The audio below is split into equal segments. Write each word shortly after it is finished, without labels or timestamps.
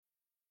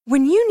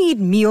When you need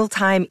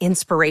mealtime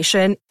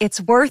inspiration,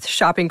 it's worth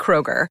shopping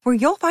Kroger, where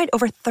you'll find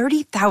over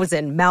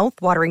 30,000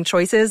 mouth-watering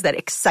choices that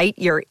excite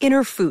your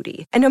inner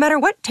foodie. And no matter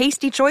what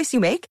tasty choice you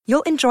make,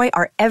 you'll enjoy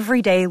our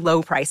everyday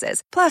low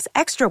prices, plus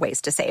extra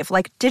ways to save,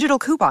 like digital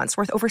coupons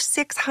worth over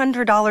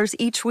 $600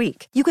 each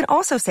week. You can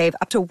also save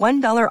up to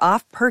 $1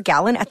 off per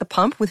gallon at the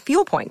pump with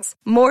fuel points.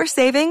 More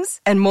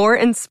savings and more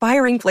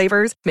inspiring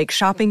flavors make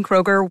shopping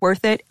Kroger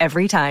worth it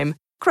every time.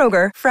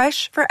 Kroger,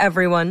 fresh for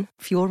everyone.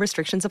 Fuel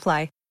restrictions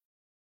apply.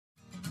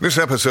 This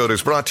episode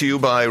is brought to you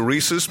by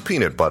Reese's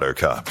Peanut Butter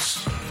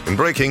Cups. In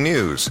breaking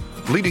news,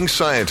 leading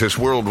scientists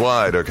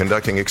worldwide are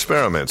conducting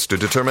experiments to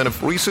determine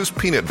if Reese's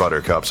Peanut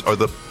Butter Cups are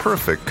the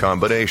perfect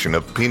combination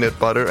of peanut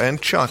butter and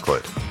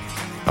chocolate.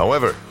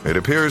 However, it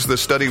appears the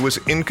study was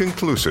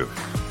inconclusive,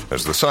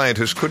 as the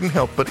scientists couldn't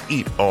help but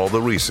eat all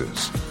the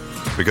Reese's.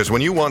 Because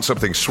when you want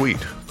something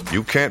sweet,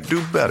 you can't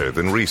do better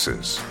than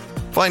Reese's.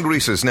 Find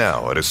Reese's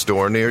now at a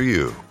store near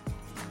you.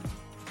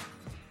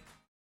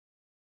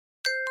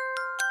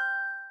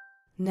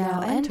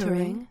 Now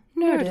entering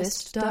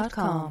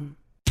Nerdist.com.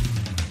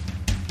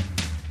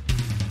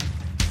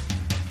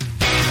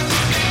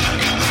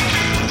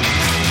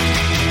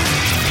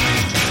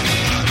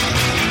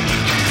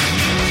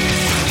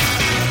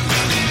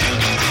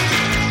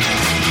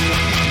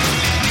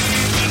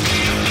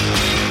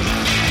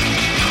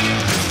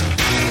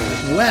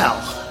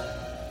 Well,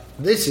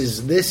 this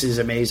is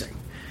amazing.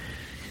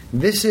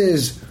 This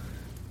is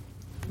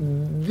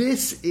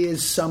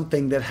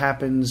something that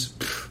happens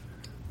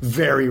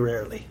very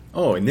rarely.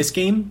 Oh, in this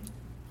game?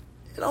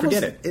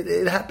 Forget it.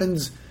 It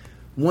happens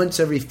once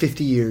every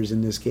 50 years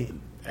in this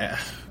game.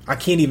 I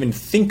can't even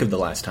think of the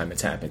last time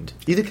it's happened.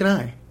 Neither can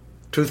I,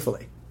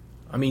 truthfully.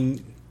 I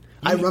mean...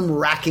 I'm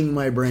racking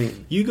my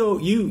brain.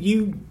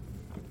 You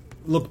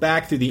look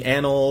back through the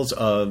annals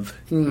of...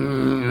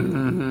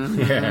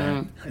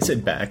 Yeah, I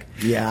said back.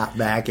 Yeah,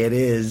 back it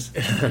is.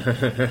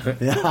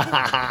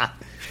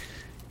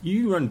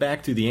 You run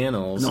back through the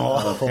annals.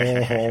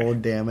 Oh,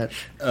 damn it!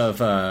 Of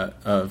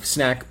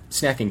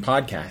snacking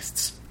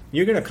podcasts.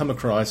 You're going to come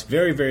across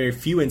very, very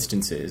few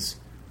instances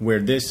where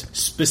this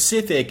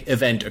specific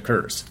event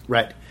occurs.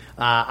 Right.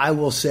 I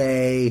will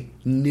say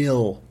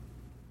nil.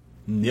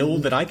 Nil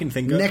that I can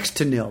think of. Next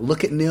to nil.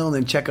 Look at nil and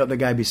then check out the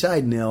guy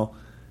beside nil.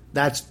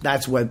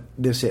 That's what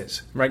this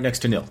is. Right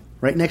next to nil.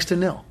 Right next to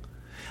nil.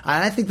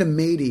 And I think the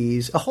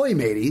mateys, ahoy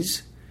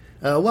mateys,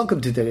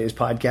 welcome to today's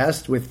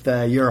podcast with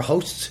your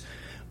hosts,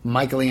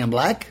 Michael Ian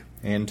Black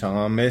and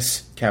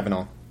Thomas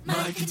Cavanaugh.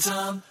 Mike and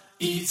Tom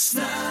eat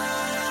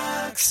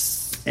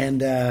snacks.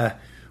 And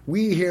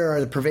we here are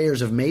the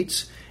purveyors of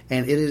mates,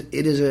 and it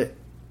is a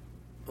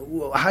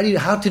how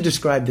to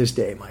describe this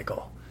day,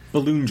 Michael?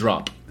 Balloon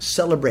drop.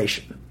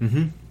 Celebration.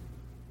 Mm-hmm.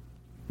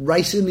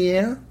 Rice in the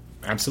air?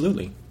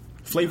 Absolutely.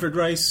 Flavored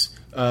rice,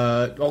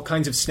 all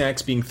kinds of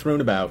snacks being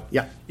thrown about.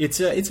 Yeah. It's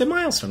a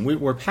milestone.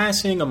 We're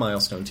passing a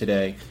milestone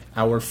today.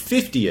 Our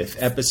 50th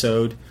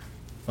episode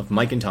of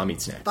Mike and Tom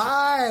Eat Snacks.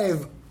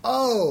 5-0.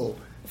 5-0.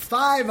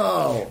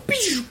 Oh,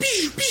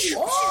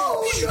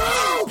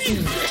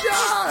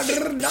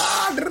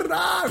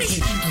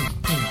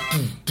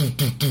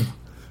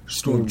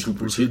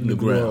 Stormtroopers hitting the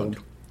ground.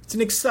 It's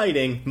an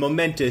exciting,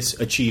 momentous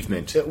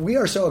achievement. We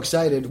are so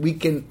excited,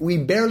 we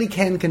barely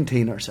can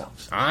contain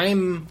ourselves.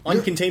 I'm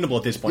uncontainable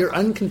at this point. You're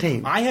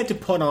uncontained. I had to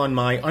put on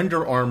my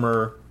Under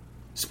Armour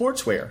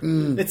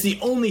sportswear. That's the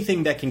only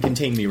thing that can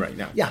contain me right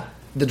now. Yeah.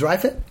 The dry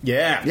fit?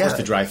 Yeah, of course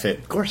the dry fit.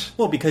 Of course.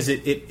 Well, because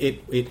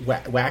it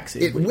whacks.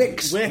 It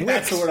wicks.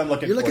 That's the word I'm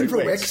looking for. You're looking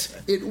for wicks.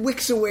 It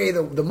wicks away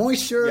the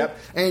moisture, Yep.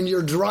 And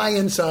you're dry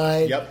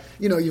inside. Yep.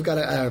 You know, you've got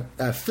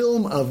a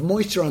film of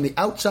moisture on the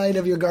outside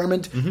of your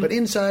garment, but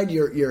inside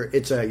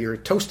you're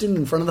toasting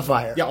in front of the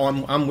fire. Yeah,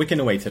 I'm wicking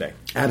away today.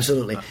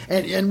 Absolutely,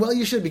 and well,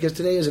 you should, because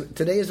today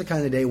is the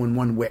kind of day when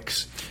one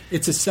wicks.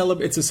 It's a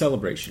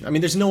celebration. I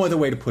mean, there's no other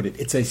way to put it.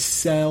 It's a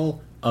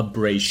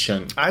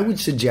celebration. I would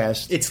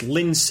suggest it's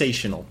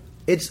linsational.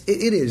 It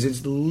is.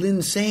 It's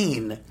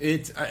linsane.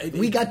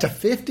 We got to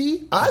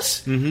 50.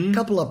 Us? Mm-hmm.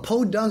 Couple of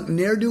podunk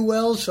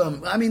ne'er-do-wells.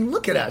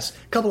 Look at us.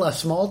 Couple of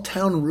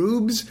small-town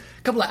rubes.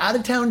 Couple of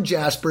out-of-town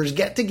jaspers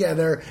get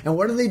together, and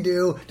what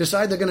do?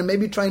 Decide they're going to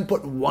maybe try and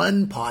put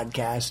one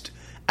podcast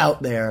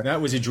out there.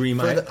 That was a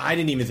dream I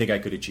didn't even think I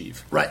could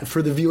achieve. Right,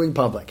 for the viewing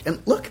public.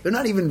 And look, they're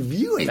not even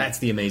viewing. That's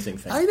the amazing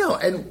thing. I know,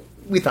 and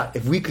we thought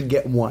if we could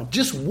get one,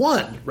 just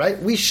one,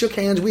 right? We shook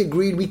hands, we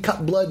agreed, we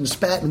cut blood and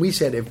spat, and we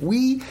said if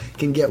we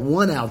can get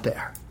one out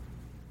there.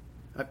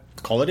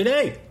 Call it a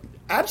day.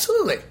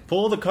 Absolutely.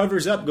 Pull the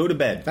covers up, go to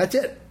bed. That's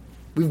it.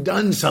 We've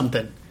done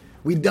something.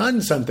 We're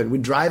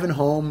driving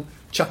home,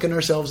 chucking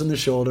ourselves in the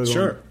shoulder.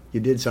 Sure. Going, you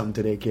did something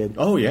today, kid.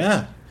 Oh,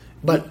 yeah.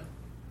 But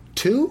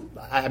 2?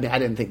 I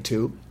didn't think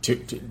 2.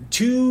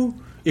 2,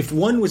 if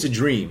 1 was a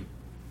dream,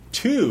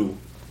 2...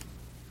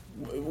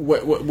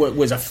 What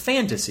was a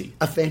fantasy.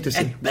 A fantasy.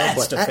 At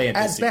best, a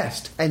fantasy. At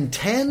best. And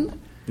 10?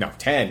 No,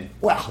 10.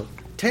 Well,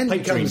 10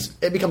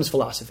 becomes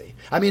philosophy.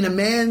 I mean, a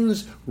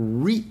man's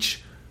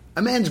reach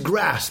A man's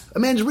grasp, a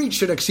man's reach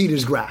should exceed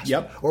his grasp.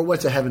 Yep. Or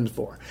what's a heaven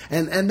for?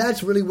 And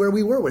that's really where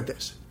we were with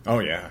this. Oh,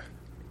 yeah.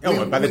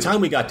 Oh, by the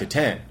time we got to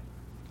 10.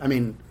 I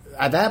mean,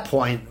 at that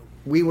point,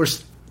 we were,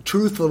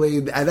 truthfully,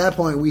 at that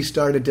point, we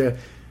started to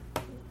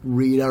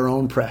read our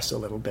own press a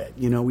little bit.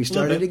 You know, we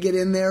started to get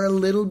in there a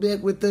little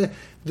bit with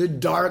the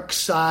dark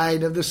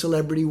side of the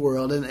celebrity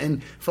world.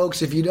 And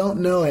folks, if you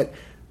don't know it,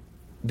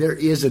 there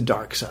is a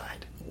dark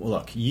side. Well,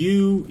 look,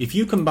 if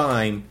you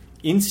combine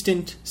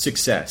instant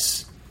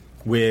success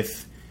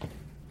with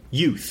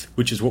youth,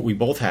 which is what we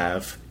both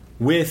have,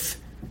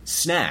 with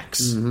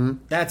snacks,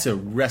 that's a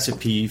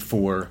recipe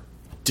for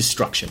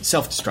destruction,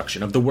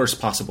 self-destruction of the worst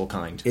possible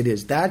kind. It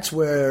is. That's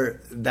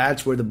where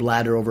the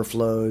bladder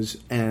overflows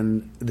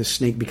and the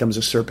snake becomes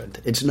a serpent.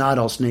 It's not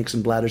all snakes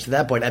and bladders at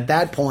that point. At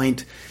that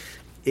point,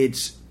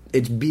 it's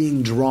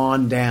being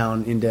drawn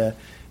down into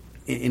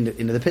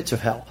the pits of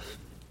hell.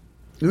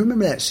 You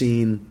remember that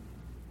scene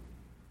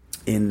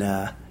in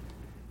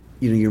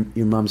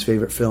your mom's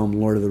favorite film,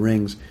 Lord of the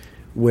Rings,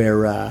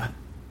 where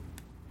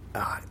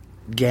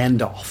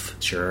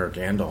Gandalf. Sure,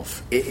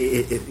 Gandalf.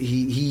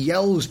 He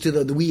yells to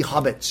the wee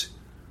hobbits,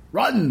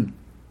 "Run,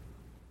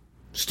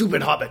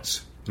 stupid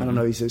hobbits!" I don't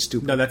know. He says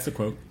stupid. No, that's the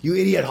quote. You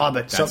idiot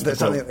hobbits. Something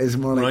is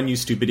more like, "Run, you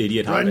stupid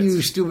idiot hobbits." Run,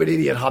 you stupid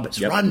idiot hobbits.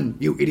 Yep. Run,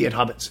 you idiot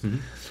hobbits.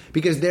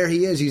 Because there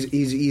he is.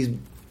 He's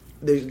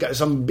there's got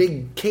some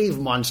big cave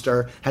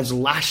monster has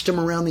lashed him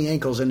around the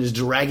ankles and is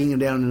dragging him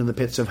down into the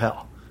pits of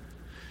hell.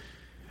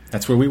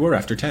 That's where we were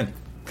after 10.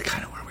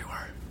 Kind of where we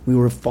were. We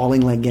were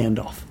falling like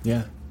Gandalf.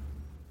 Yeah.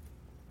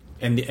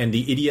 And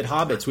the idiot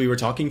hobbits we were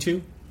talking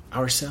to?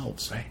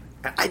 Ourselves. Right.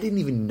 I didn't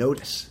even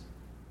notice.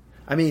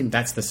 I mean...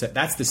 That's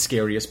the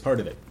scariest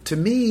part of it. To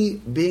me,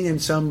 being in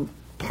some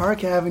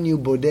Park Avenue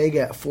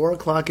bodega at 4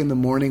 o'clock in the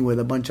morning with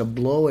a bunch of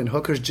blow and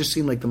hookers just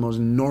seemed like the most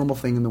normal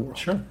thing in the world.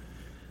 Sure.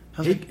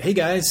 Hey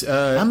guys.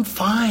 I'm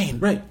fine.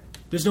 Right.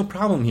 There's no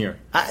problem here.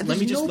 Let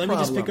me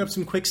just pick up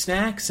some quick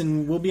snacks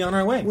and we'll be on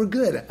our way. We're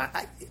good.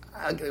 I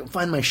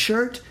find my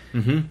shirt.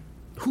 Mm-hmm.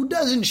 Who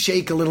doesn't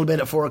shake a little bit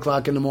at 4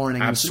 o'clock in the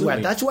morning and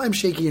sweat? That's why I'm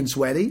shaky and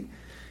sweaty.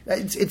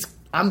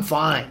 I'm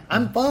fine.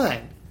 I'm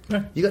fine.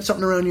 Yeah. You got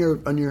something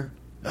around on your?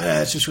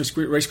 It's just Rice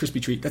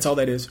Krispie treat. That's all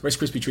that is. Rice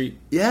Krispie treat.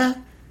 Yeah.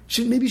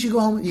 Maybe you should go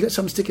home. You got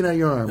something sticking out of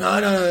your arm.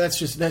 No. That's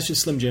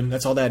just Slim Jim.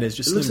 That's all that is.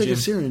 Just it Slim looks like Jim.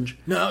 a syringe.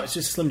 No, it's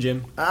just Slim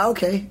Jim.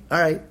 Okay. All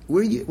right.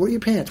 Where are your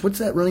pants? What's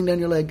that running down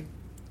your leg?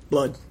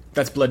 Blood.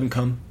 That's blood and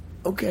cum.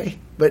 Okay,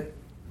 but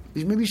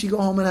maybe you should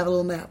go home and have a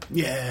little nap.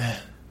 Yeah,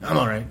 I'm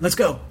all right. Let's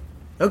go.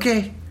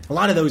 Okay. A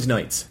lot of those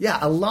nights. Yeah,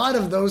 a lot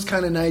of those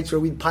kind of nights where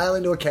we'd pile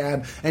into a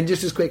cab and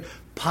just as quick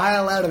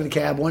pile out of the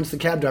cab once the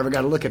cab driver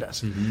got a look at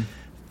us. Mm-hmm.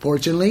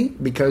 Fortunately,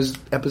 because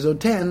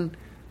episode 10,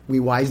 we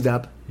wised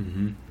up,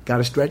 got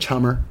a stretch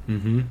Hummer.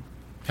 Mm-hmm.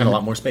 Had a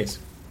lot more space.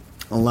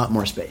 A lot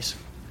more space.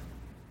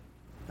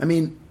 I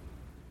mean,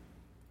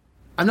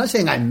 I'm not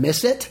saying I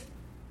miss it,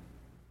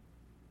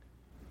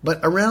 but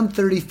around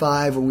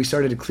 35, when we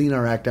started to clean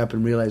our act up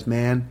and realized,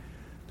 man,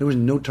 there was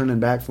no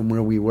turning back from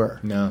where we were.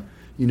 No.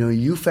 You know,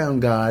 you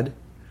found God,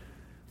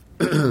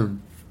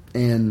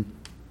 and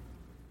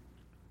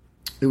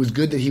it was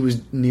good that he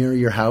was near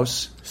your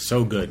house.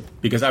 So good.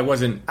 Because I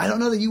wasn't... I don't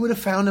know that you would have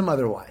found him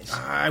otherwise.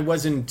 I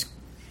wasn't...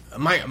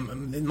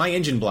 My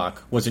engine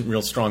block wasn't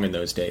real strong in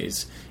those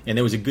days, and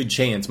there was a good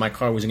chance my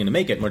car wasn't going to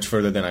make it much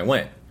further than I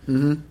went.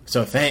 Mm-hmm.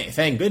 So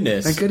thank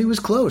goodness. Thank God he was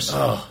close.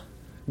 Oh.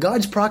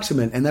 God's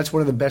proximate, and that's one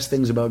of the best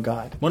things about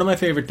God. One of my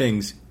favorite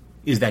things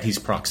is that he's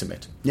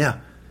proximate. Yeah.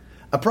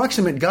 A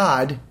proximate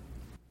God...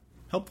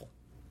 Helpful.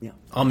 Yeah.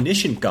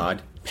 Omniscient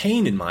God,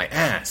 pain in my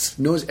ass.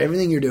 Knows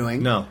everything you're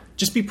doing. No,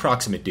 just be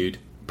proximate, dude.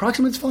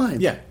 Proximate's fine.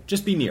 Yeah,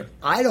 just be near.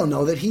 I don't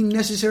know that he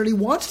necessarily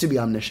wants to be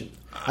omniscient.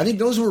 I think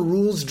those were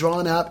rules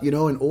drawn up, in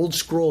old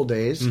scroll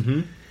days.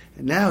 Mm-hmm.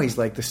 And now he's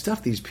like, the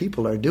stuff these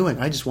people are doing,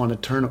 I want to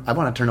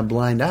turn a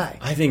blind eye.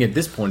 I think at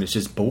this point it's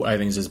just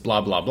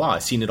blah, blah, blah.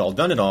 I've seen it all,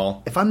 done it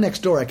all. If I'm next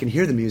door, I can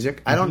hear the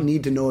music. Mm-hmm. I don't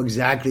need to know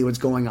exactly what's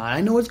going on.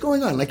 I know what's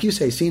going on. Like you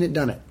say, seen it,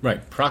 done it.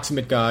 Right.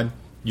 Proximate God,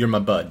 you're my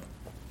bud.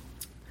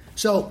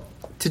 So,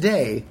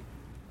 today,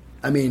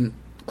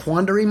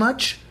 quandary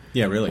much?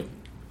 Yeah, really.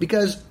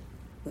 Because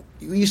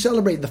you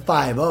celebrate the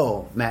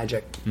 5-0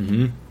 magic.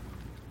 Mm-hmm.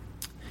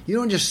 You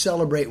don't just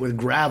celebrate with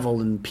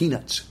gravel and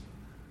peanuts.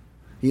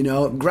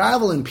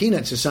 Gravel and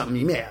peanuts is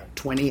something,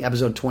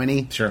 episode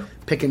 20. Sure.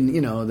 Picking,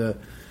 the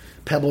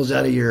pebbles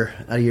out of your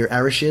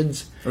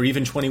arachids. Or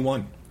even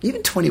 21.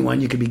 Even 21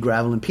 you could be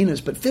gravel and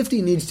peanuts, but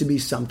 50 needs to be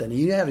something.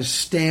 You need to have a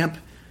stamp.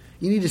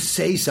 You need to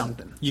say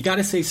something. You got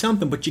to say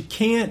something, but you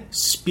can't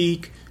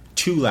speak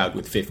too loud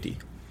with 50.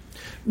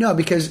 No,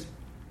 because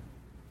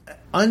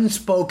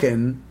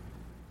unspoken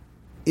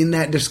in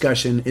that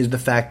discussion is the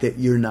fact that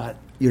you're not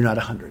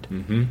 100.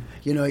 Mm-hmm.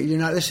 You're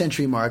not the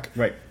century mark.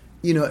 Right.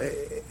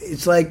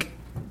 It's like,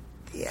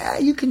 yeah,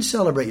 you can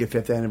celebrate your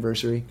 5th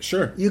anniversary.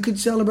 Sure. You could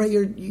celebrate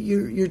your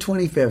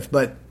 25th,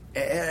 but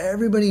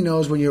everybody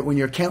knows when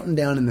you're counting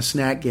down in the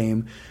snack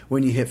game,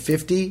 when you hit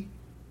 50,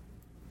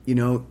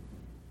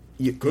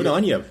 good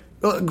on you.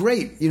 Well,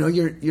 great.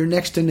 You're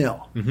next to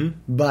nil. Mm-hmm.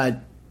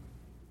 But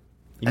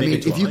You I make mean,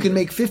 it to if you can 100.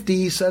 make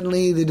 50,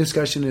 suddenly the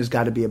discussion has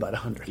got to be about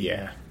 100.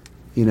 Yeah.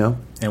 You know?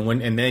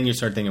 And then you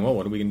start thinking, well,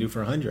 what are we going to do for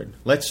 100?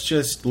 Let's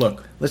just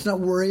look. Let's not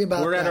worry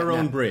about We're at that our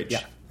own now. bridge.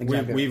 Yeah,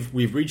 exactly.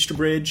 We've reached a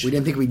bridge. We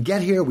didn't think we'd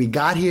get here. We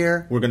got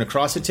here. We're going to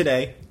cross it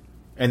today,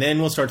 and then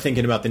we'll start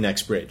thinking about the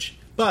next bridge.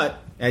 But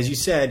as you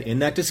said in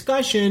that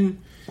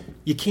discussion,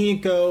 you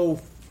can't go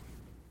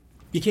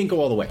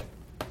all the way.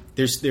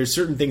 There's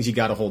certain things you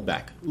got to hold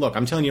back. Look,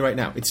 I'm telling you right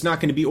now, it's not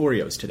going to be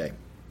Oreos today.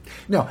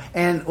 No,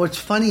 and what's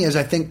funny is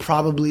I think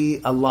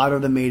probably a lot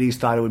of the mateys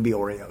thought it would be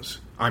Oreos.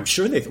 I'm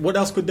sure they. What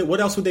else would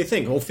they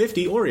think? Oh,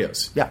 50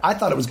 Oreos. Yeah, I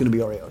thought it was going to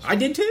be Oreos. I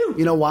did too.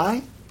 You know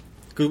why?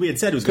 Because we had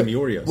said it was going to be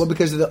Oreos. Well,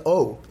 because of the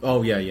O.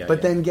 Oh yeah.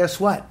 But then guess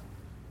what?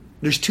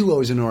 There's 2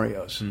 O's in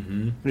Oreos.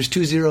 Mm-hmm. There's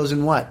 2 zeros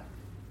in what?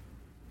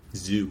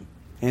 Zoo.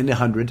 And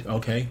 100.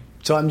 Okay.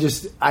 So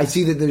I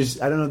see that there's,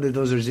 I don't know that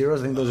those are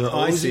zeros. I think those are O's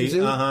I see. in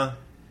zoo. I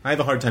have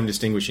a hard time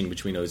distinguishing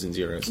between O's and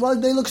zeros. Well,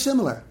 they look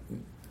similar.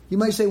 You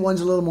might say one's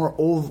a little more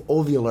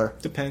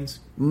ovular. Depends.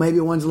 Maybe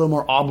one's a little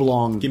more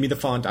oblong. Give me the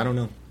font. I don't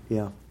know.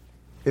 Yeah.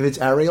 If it's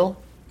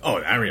Arial, Oh,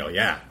 Arial.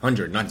 Yeah,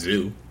 100, not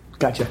zoo.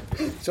 gotcha.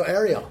 So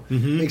Arial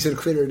makes it a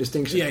clearer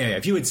distinction. Yeah.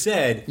 If you had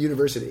said,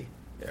 University.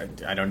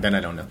 I don't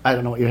know. I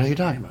don't know what you're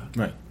talking about.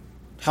 Right.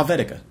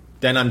 Helvetica.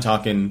 Then I'm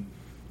talking.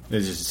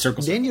 There's a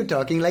circle. Then you're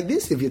talking like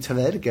this if it's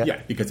Helvetica.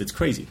 Yeah, because it's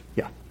crazy.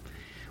 Yeah.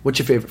 What's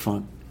your favorite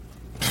font?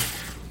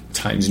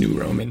 Times New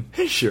Roman.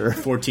 Sure.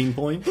 14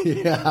 point.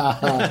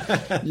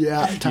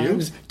 Yeah.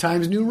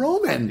 Times New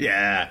Roman.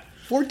 Yeah.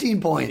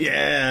 14 point.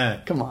 Yeah.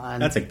 Come on.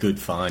 That's a good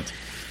font.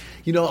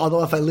 You know,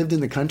 although if I lived in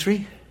the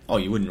country, Oh,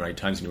 you wouldn't write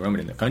Times New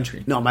Roman in the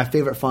country. no, my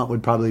favorite font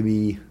would probably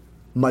be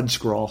Mud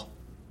Scrawl.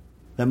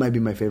 That might be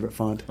my favorite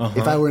font.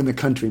 If I were in the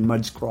country,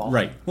 Mud Scrawl.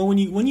 Right. Well, when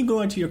you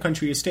go out to your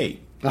country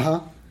estate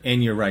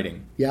and you're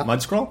writing, Yeah.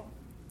 mud scroll.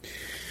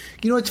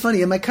 You know, it's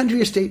funny in my country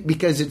estate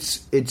because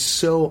it's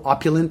so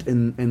opulent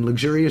and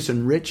luxurious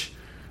and rich.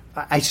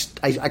 I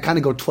kind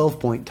of go 12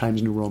 point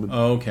Times New Roman.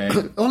 Okay.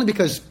 Only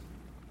because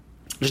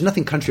there's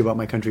nothing country about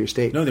my country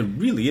estate. No, there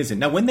really isn't.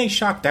 Now, when they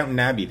shot Downton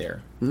Abbey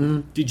there,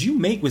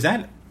 was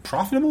that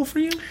profitable for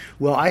you?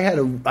 Well, I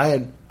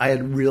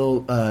had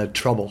real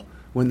trouble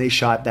when they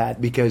shot that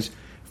because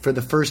for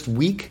the first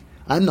week,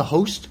 I'm the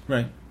host.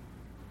 Right.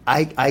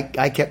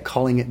 I kept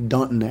calling it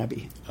Downton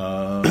Abbey.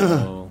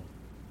 Oh,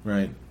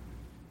 right.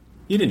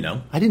 You didn't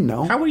know. I didn't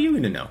know. How were you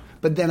going to know?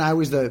 But then I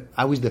was the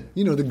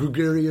the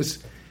gregarious.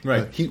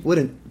 Right. What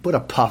a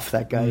puff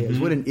that guy is.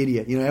 What an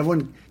idiot. You know,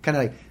 everyone kind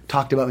of like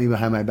talked about me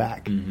behind my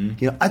back. You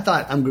know, I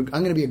thought I'm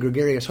going to be a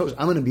gregarious host.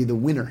 I'm going to be the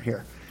winner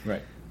here.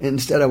 Right.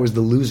 Instead, I was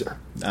the loser.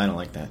 I don't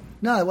like that.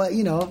 No, well,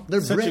 you know, they're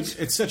Brits.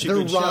 It's such a they're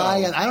good wry,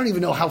 show. and I don't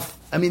even know how.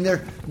 I mean,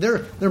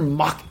 they're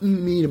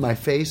mocking me to my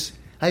face.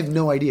 I have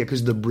no idea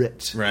because the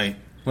Brits. Right.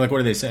 Like, what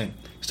are they saying?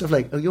 Stuff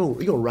like, "Oh,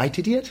 you're right,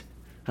 idiot."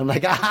 I'm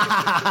like,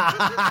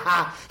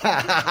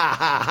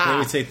 They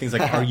would say things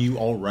like, "Are you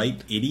all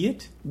right,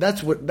 idiot?"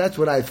 That's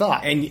what I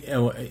thought. And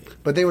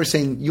But they were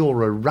saying,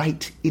 "You're a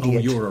right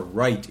idiot." you're a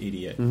right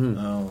idiot.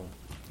 Oh,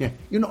 Yeah,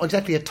 you're not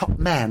exactly a top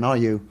man, are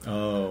you?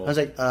 Oh. I was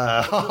like,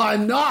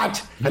 I'm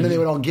not. And then they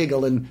would all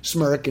giggle and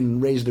smirk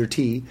and raise their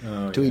tea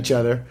to each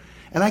other.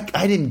 And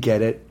I didn't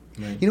get it.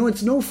 Right. You know,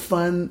 it's no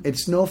fun.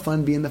 It's no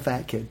fun being the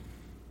fat kid.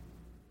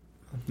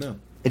 no.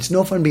 It's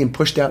no fun being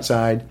pushed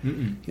outside.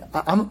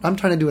 I'm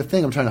trying to do a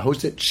thing. I'm trying to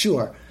host it.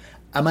 Sure.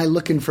 Am I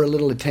looking for a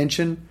little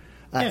attention?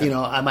 Yeah. You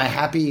know, am I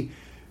happy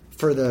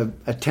for the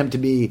attempt to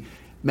be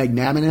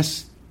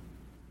magnanimous?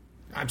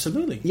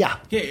 Absolutely. Yeah.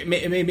 Yeah.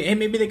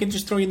 Maybe they can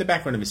just throw you in the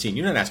background of a scene.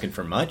 You're not asking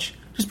for much.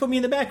 Just put me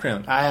in the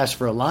background. I ask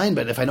for a line,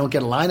 but if I don't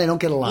get a line, I don't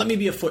get a line. Let me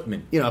be a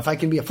footman. You know, if I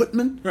can be a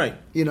footman, Right.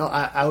 You know,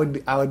 I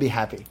would be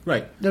happy.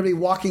 Right. They'd be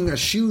walking a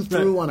shoe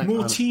through on a.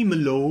 More tea, my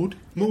lord.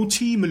 More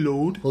tea, my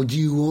lord. Well, do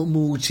you want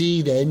more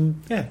tea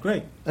then? Yeah,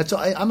 great. That's all,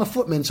 I'm a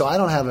footman, so I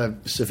don't have a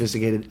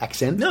sophisticated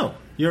accent. No,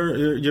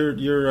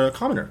 you're a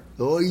commoner.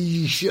 Oh,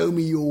 you show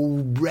me your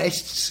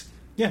breasts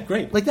Yeah,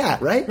 great. like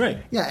that, right? Right.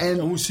 Yeah, and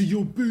I want to see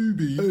your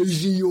boobies. I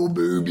see your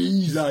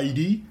boobies.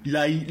 Lady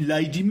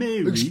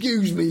Mary.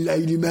 Excuse me,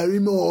 Lady Mary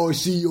Moore, I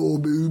see your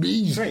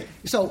boobies. Right.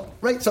 So,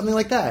 right, something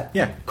like that.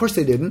 Yeah. Of course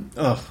they didn't.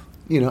 Ugh.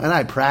 You know, and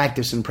I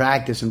practiced and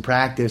practiced and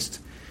practiced.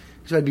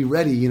 So I'd be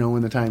ready, you know,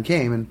 when the time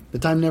came, and the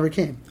time never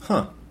came.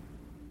 Huh.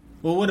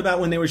 Well, what about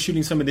when they were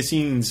shooting some of the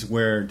scenes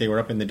where they were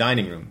up in the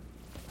dining room?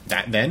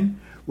 That then?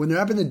 When they're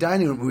up in the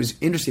dining room, it was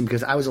interesting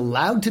because I was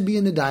allowed to be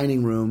in the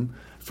dining room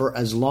for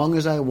as long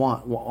as I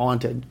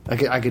wanted.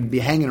 I could be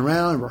hanging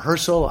around,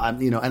 rehearsal,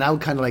 you know, and I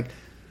would kind of like,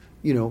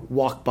 you know,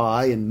 walk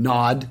by and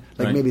nod,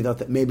 like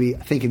Right. maybe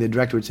thinking the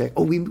director would say,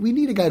 "Oh, we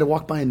need a guy to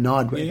walk by and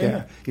nod right Yeah.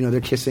 there." You know, they're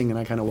kissing, and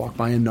I kind of walk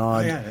by and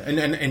nod. Yeah,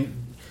 and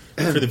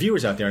for the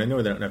viewers out there, and I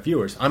know there aren't enough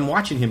viewers, I'm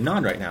watching him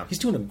nod right now. He's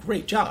doing a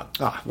great job.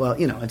 Ah, well,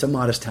 you know, it's a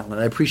modest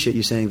talent. I appreciate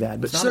you saying that,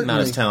 but It's not a certainly,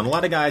 modest talent. A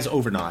lot of guys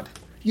over nod.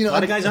 You know, a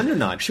lot of guys under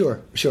nod. Sure.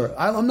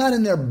 I'm not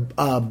in there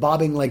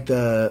bobbing like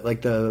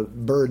the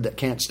bird that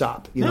can't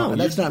stop. You No, know,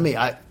 and that's not me.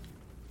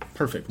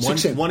 Perfect.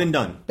 Succinct. One and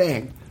done.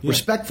 Bang. Yeah.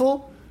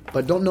 Respectful,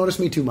 But don't notice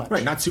me too much.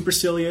 Right, not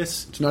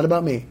supercilious. It's not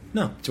about me.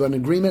 No. It's about an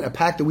agreement, a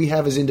pact that we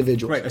have as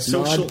individuals. Right,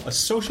 a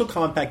social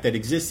compact that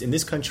exists in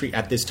this country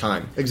at this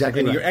time.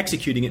 Exactly and right. you're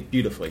executing it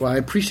beautifully. Well, I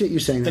appreciate you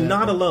saying The that.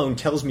 nod alone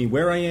tells me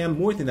where I am.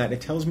 More than that,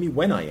 it tells me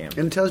when I am.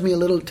 And it tells you a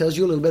little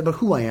bit about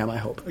who I am, I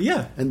hope.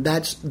 Yeah. And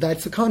that's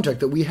the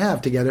contract that we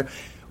have together.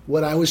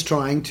 What I was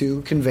trying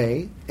to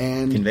convey,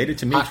 and Conveyed it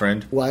to me,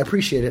 friend. Well, I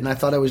appreciate it, and I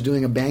thought I was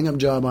doing a bang-up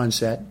job on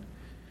set.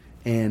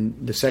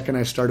 And the second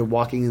I started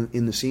walking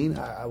in the scene,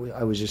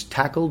 I was just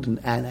tackled and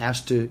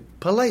asked to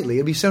politely.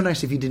 It'd be so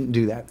nice if you didn't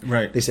do that.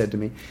 Right. They said to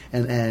me,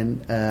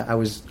 and I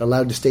was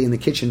allowed to stay in the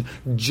kitchen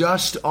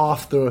just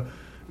off the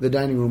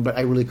dining room, but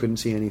I really couldn't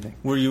see anything.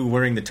 Were you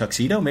wearing the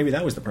tuxedo? Maybe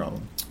that was the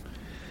problem.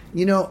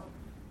 You know,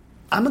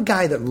 I'm a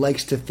guy that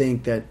likes to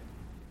think that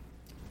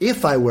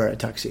if I wear a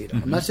tuxedo,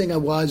 I'm not saying I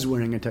was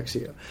wearing a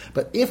tuxedo,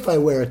 but if I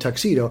wear a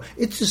tuxedo,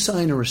 it's a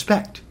sign of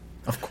respect.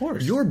 Of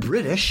course. You're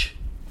British.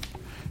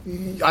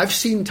 I've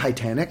seen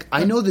Titanic.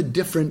 I know the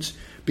difference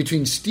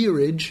between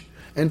steerage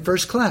and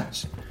first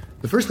class.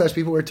 The first class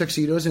people wear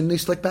tuxedos and they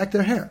slick back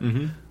their hair.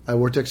 Mm-hmm. I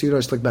wore a tuxedo, I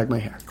slicked back my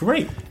hair.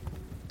 Great.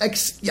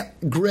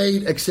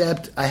 Great,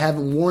 except I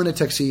haven't worn a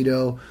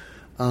tuxedo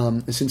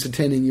since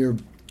attending your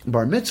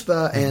bar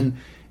mitzvah, and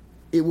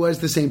it was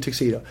the same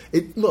tuxedo.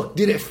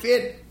 Did it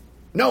fit?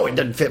 No, it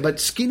didn't fit, but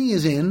skinny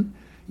is in.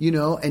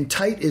 And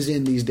tight is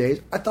in these days.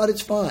 I thought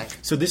it's fine.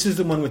 So this is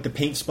the one with the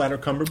paint splatter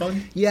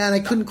cummerbund? Yeah, and I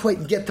couldn't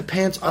quite get the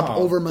pants up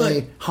over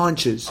my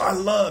haunches. I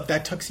love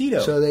that tuxedo.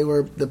 So they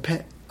were the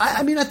pants.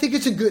 I think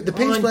it's the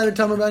paint splattered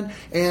cummerbund,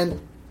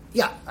 and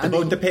yeah, and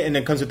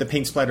it comes with the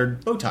paint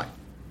splattered bow tie.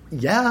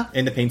 Yeah,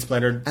 and the paint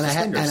splattered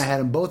suspenders. I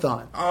had them both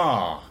on.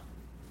 Oh,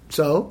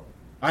 so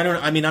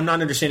I'm not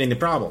understanding the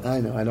problem. I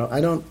know. I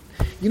don't.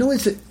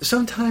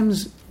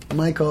 Sometimes,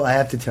 Michael, I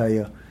have to tell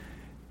you,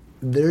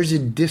 there's a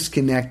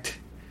disconnect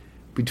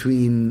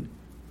between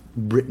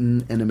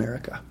Britain and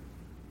America.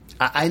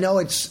 I know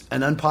it's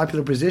an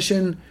unpopular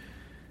position.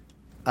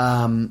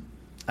 I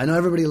know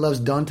everybody loves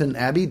Downton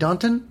Abbey.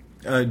 Downton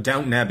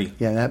Abbey.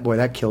 Yeah,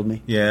 that killed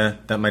me. Yeah,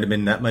 that might have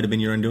been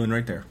your undoing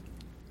right there.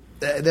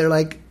 They're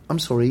like, I'm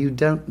sorry, you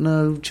don't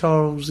know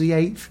Charles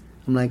VIII?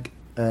 I'm like,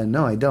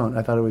 no, I don't.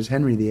 I thought it was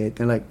Henry VIII.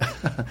 They're like,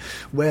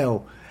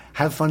 well,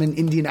 have fun in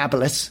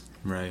Indianapolis.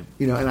 Right.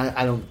 And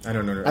I don't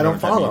know. I don't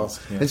follow.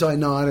 Yeah. And so I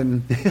nod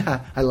and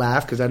I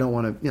laugh because I don't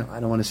want to.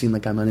 I don't want to seem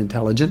like I'm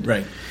unintelligent.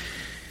 Right.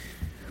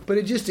 But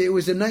it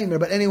was a nightmare.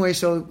 But anyway,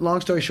 so long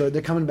story short,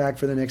 they're coming back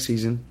for the next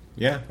season.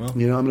 Yeah. Well. I'm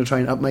going to try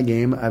and up my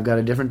game. I've got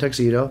a different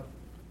tuxedo.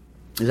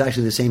 It's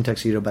actually the same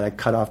tuxedo, but I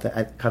cut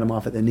them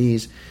off at the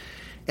knees.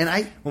 And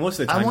most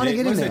of the time, I want to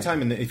get in there. Most of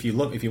the time,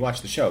 if you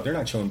watch the show, they're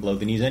not showing below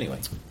the knees anyway.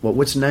 Well,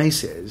 what's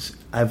nice is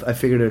I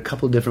figured out a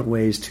couple of different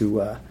ways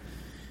to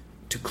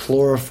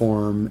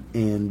chloroform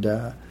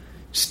and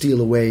steal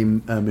away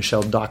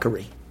Michelle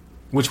Dockery.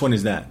 Which one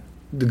is that?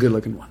 The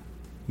good-looking one.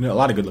 No, a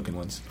lot of good-looking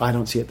ones. I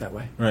don't see it that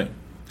way. Right.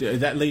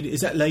 Is that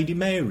Lady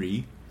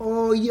Mary?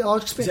 Oh yeah, I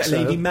expect so. Is that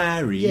Lady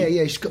Mary?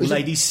 Yeah.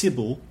 Lady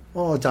Sybil.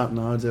 Oh, I don't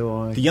know. Do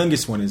I? The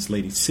youngest one is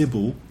Lady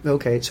Sybil.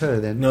 Okay, it's her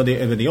then. No,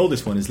 the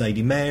oldest one is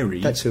Lady Mary.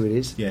 That's who it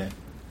is. Yeah.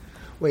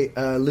 Wait,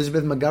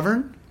 Elizabeth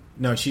McGovern?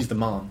 No, she's the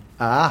mom.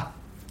 Ah.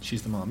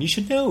 She's the mom. You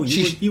should know.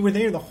 You were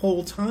there the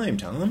whole time,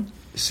 Tom.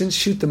 Since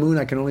Shoot the Moon,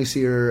 I can only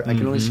see her. I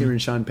can only see her in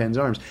Sean Penn's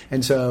arms,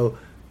 and so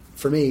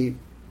for me,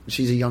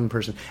 she's a young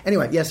person.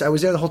 Anyway, yes, I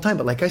was there the whole time,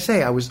 but like I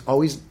say, I was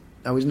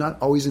not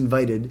always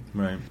invited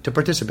to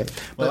participate.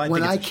 Well, but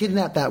when I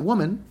kidnapped that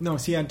woman, no,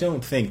 see, I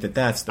don't think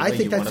that's the way. I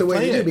think that's the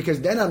way to do,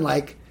 because then I'm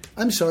like,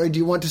 I'm sorry, do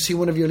you want to see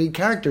one of your lead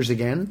characters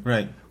again?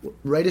 Right.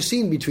 Write a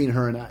scene between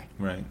her and I.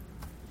 Right.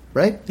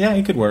 Right. Yeah,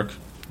 it could work.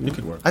 It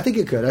could work. I think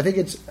it could. I think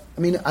it's.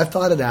 I mean, I've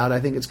thought it out. I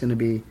think it's going to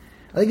be.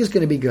 I think it's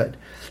going to be good.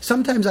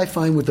 Sometimes I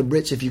find with the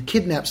Brits, if you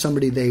kidnap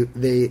somebody that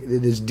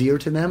is dear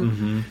to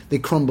them, they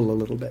crumble a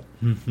little bit.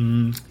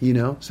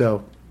 Mm-hmm.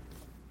 So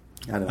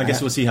I don't know. I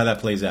guess we'll see how that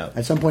plays out.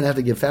 At some point, I have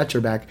to give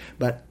Thatcher back.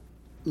 But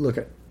look,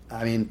 it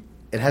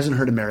hasn't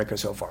hurt America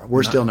so far.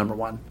 We're still number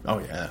one. Oh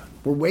yeah,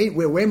 we're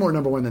way more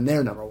number one than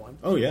they're number one.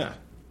 Oh yeah,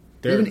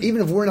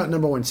 even if we're not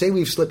number one, say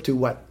we've slipped to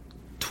what,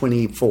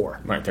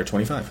 24. Right, they're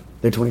 25.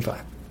 They're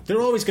 25.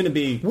 They're always going to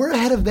be. We're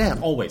ahead of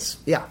them. Always.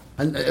 Yeah.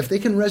 And if they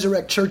can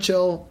resurrect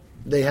Churchill,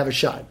 they have a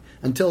shot.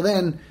 Until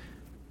then,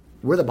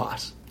 we're the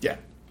boss. Yeah.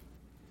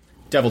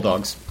 Devil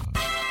dogs.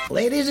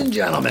 Ladies and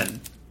gentlemen,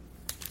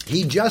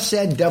 he just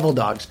said devil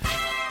dogs.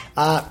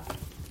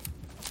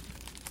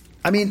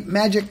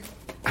 Magic,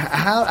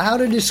 how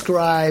to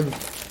describe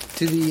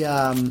to the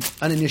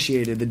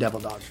uninitiated the devil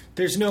dog?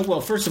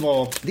 First of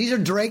all... These are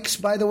Drake's,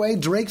 by the way.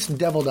 Drake's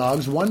devil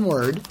dogs. One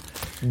word.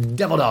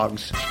 Devil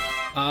dogs.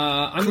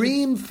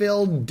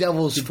 Cream-filled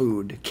devil's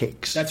food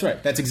cakes. That's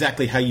right. That's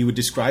exactly how you would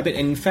describe it.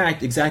 And in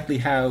fact, exactly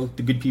how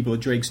the good people at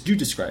Drake's do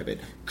describe it.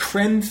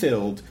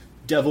 Creme-filled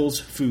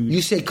devil's food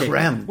You say cake.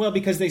 creme. Well,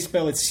 because they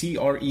spell it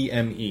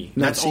C-R-E-M-E.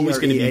 Not That's always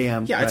going to be.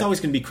 C-R-E-A-M. Yeah, right. It's always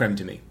going to be creme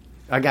to me.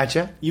 I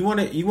gotcha. You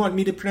want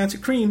me to pronounce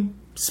it cream,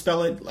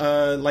 spell it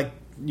like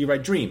you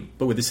write dream,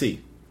 but with a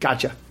C.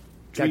 Gotcha.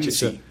 Dream Gotcha.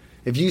 C.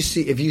 If you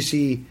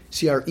see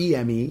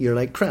creme, you're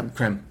like creme.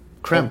 Creme.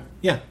 Creme. Oh,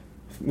 yeah,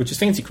 which is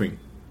fancy cream.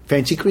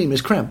 Fancy cream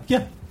is creme.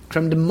 Yeah.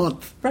 Creme de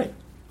menthe. Right.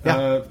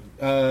 Yeah.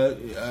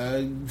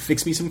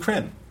 Fix me some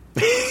creme.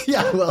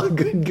 Yeah, well,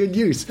 good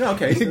use.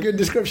 Okay. Good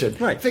description.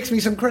 Right. Fix me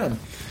some creme.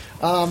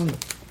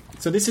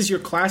 So this is your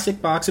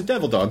classic box of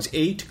Devil Dogs.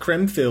 8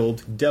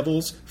 creme-filled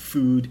Devil's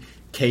Food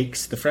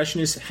cakes. The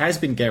freshness has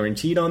been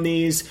guaranteed on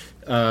these.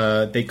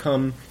 They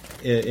come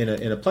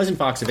in a pleasant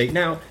box of 8.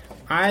 Now,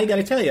 I got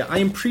to tell you, I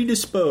am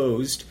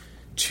predisposed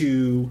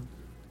to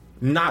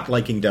not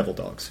liking Devil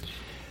Dogs.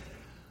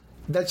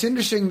 That's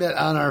interesting that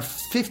on our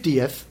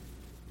 50th,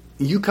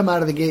 you come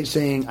out of the gate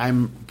saying,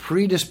 I'm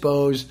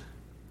predisposed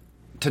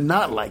to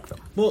not like them.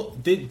 Well,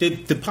 the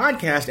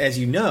podcast, as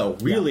you know,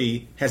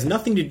 really has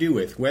nothing to do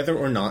with whether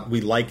or not we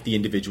like the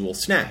individual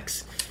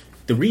snacks.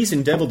 The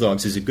reason Devil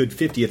Dogs is a good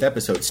 50th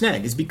episode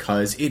snack is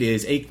because it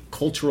is a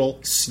cultural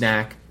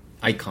snack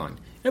icon.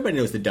 Everybody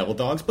knows the Devil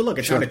Dogs, but look,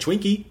 it's not a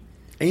Twinkie.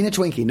 Ain't a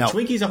Twinkie, no.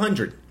 Twinkies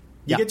 100.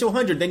 You get to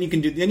 100, then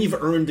you've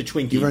earned the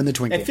Twinkie. You've earned the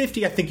Twinkie. At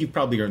 50, I think you've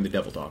probably earned the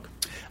Devil Dog.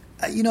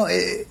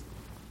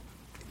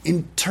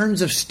 In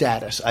terms of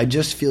status, I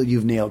just feel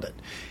you've nailed it.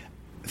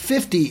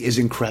 50 is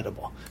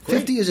incredible. Great.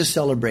 50 is a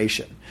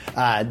celebration.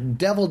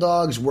 Devil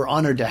Dogs, we're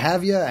honored to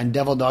have you, and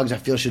Devil Dogs, I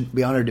feel, should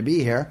be honored to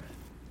be here.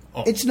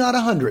 Oh. It's not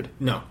 100.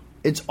 No.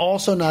 It's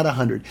also not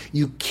 100.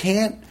 You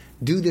can't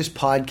do this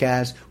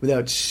podcast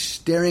without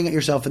staring at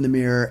yourself in the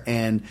mirror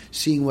and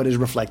seeing what is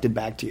reflected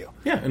back to you.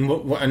 Yeah, and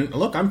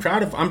look, I'm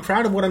proud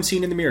of what I'm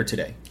seeing in the mirror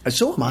today.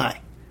 So am I.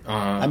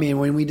 I mean,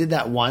 when we did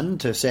that one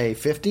to say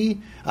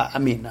 50,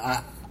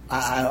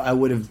 I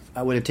would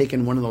have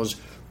taken one of those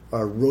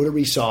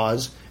rotary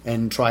saws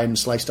and tried and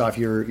sliced off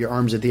your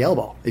arms at the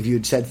elbow if you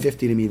had said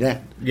 50 to me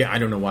then. Yeah, I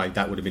don't know why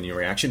that would have been your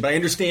reaction, but I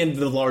understand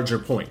the larger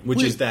point,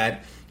 which is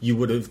that you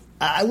would have...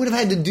 I would have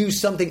had to do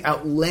something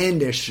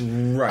outlandish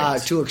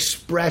to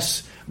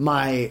express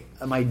my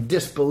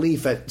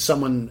disbelief at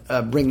someone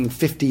bringing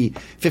 50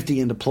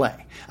 into play.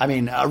 I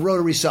mean, a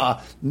rotary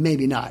saw,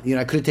 maybe not.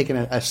 I could have taken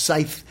a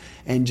scythe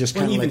and just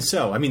kind of even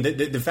so. I mean,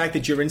 the fact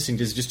that your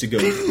instinct is just to go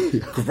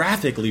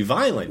graphically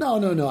violent.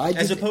 No.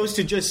 As opposed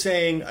to just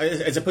saying,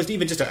 as opposed to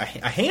even just a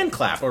hand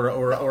clap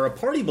or a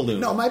party balloon.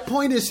 No, my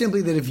point is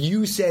simply that if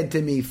you said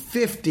to me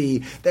 50,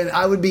 then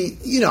I would be,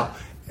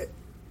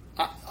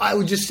 I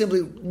would just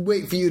simply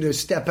wait for you to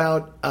step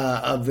out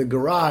of the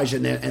garage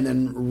and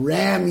then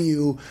ram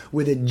you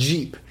with a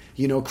Jeep.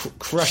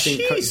 Crushing.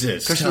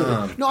 Jesus,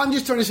 Tom. No, I'm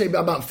just trying to say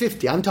about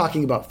 50. I'm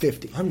talking about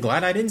 50. I'm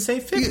glad I didn't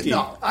say 50.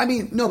 No,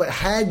 but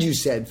had you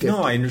said 50.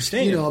 No, I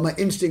understand. My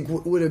instinct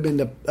would have been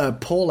to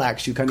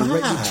poleaxe you kind of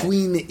right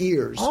between the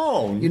ears.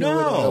 Oh,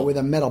 no. With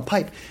a metal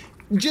pipe.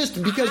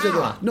 Just because of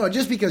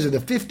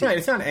the 50. Right,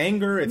 it's not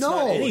anger, it's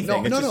not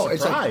anything. It's a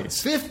surprise.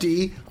 It's like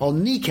 50, I'll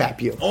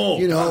kneecap you.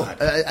 Oh, God.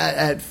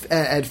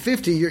 At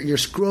 50, your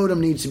scrotum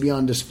needs to be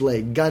on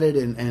display, gutted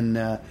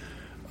and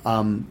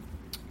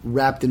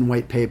wrapped in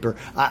white paper.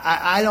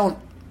 I don't.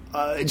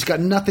 It's got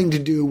nothing to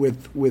do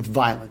with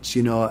violence.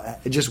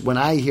 Just when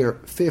I hear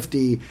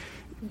 50,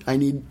 I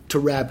need to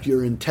wrap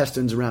your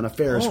intestines around a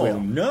Ferris wheel.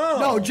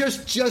 No,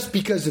 just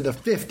because of the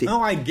 50.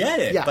 No, I get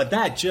it, but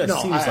that just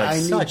seems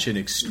like such an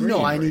extreme.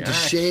 No, I need to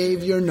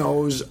shave your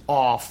nose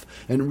off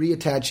and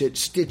reattach it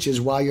stitches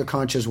while you're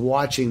conscious,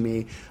 watching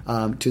me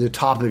to the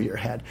top of your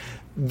head.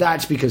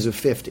 That's because of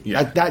 50.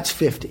 Yeah. That's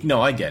 50.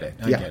 No, I get it.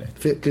 I get it.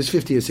 Because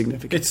 50 is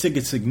significant. It's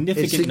a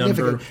significant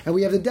number. And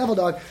we have the Devil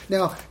Dog.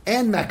 Now,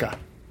 Ann Mecca.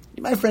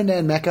 My friend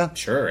Ann Mecca.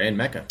 Sure, Ann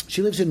Mecca.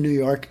 She lives in New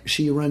York.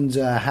 She runs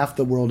half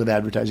the world of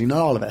advertising. Not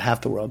all of it,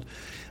 half the world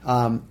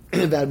of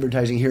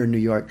advertising here in New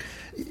York.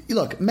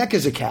 Look,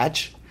 Mecca's a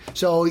catch.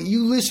 So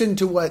you listen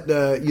to what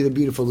the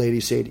beautiful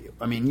ladies say to you.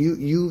 I mean,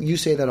 you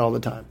say that all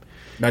the time.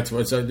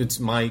 It's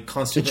my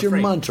constant It's your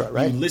refrain. mantra,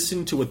 right? You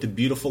listen to what the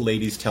beautiful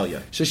ladies tell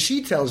you. So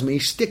she tells me,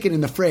 stick it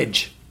in the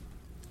fridge.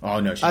 Oh,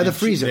 no. The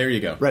freezer. There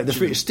you go. Right, the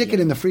freezer. Stick it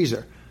in the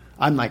freezer.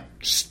 I'm like,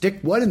 stick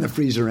what in the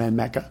freezer, Ann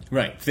Mecca?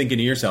 Right. Thinking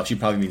to yourself, she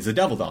probably means the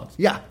Devil Dogs.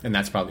 Yeah. And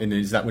that's probably, and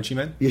is that what she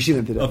meant? Yeah, she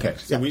meant the Devil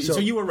Dogs. Okay. So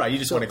you were right. You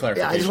just want to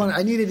clarify. Yeah,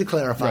 I needed to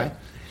clarify. Right.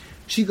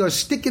 She goes,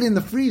 stick it in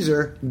the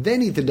freezer,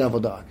 then eat the Devil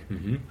Dog.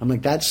 Mm-hmm. I'm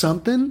like, that's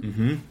something?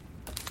 Mm-hmm.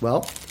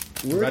 Well,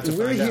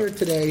 we're here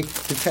today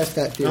to test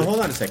that theory. Now, hold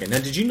on a second. Now,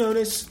 did you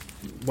notice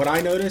what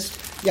I noticed?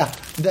 Yeah.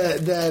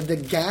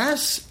 The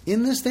gas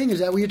in this thing, is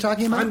that what you're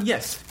talking about?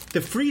 Yes. The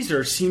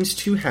freezer seems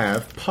to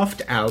have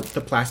puffed out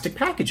the plastic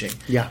packaging.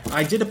 Yeah.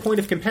 I did a point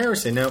of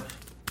comparison. Now,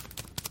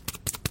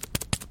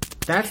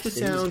 that's the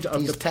sound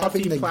of the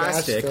puffy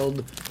plastic.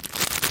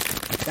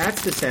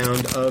 That's the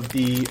sound of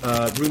the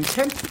room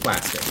temp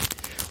plastic.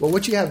 Well,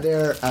 what you have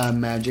there,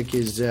 Magic,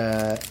 is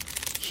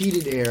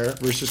heated air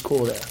versus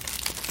cold air.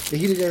 The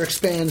heated air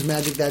expands,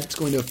 Magic. That's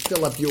going to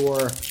fill up your...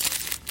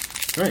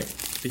 Right.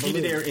 The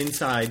heated air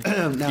inside.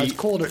 Now, it's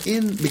colder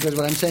because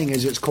what I'm saying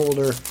is it's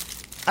colder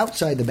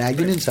outside the bag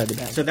than inside the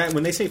bag. So that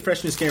when they say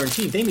freshness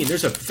guaranteed, they mean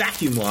there's a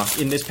vacuum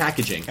lock in this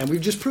packaging. And we've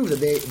just proved that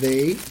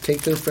they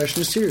take their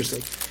freshness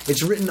seriously.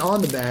 It's written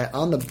on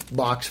the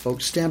box,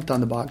 folks, stamped on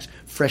the box,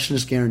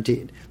 freshness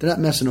guaranteed. They're not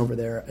messing over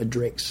there at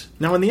Drake's.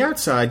 Now, on the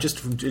outside,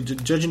 just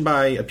judging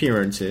by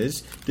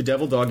appearances, the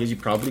Devil Dog, as you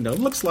probably know,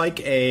 looks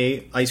like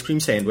a ice cream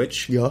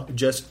sandwich. Yeah.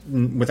 Just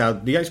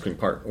without the ice cream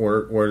part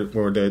or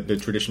the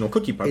traditional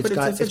cookie part. It's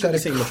got the a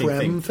same looking creme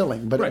thing.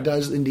 filling, but Right. it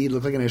does indeed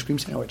look like an ice cream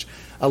sandwich.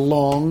 A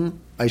long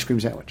ice cream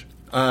sandwich.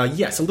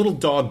 Yes, a little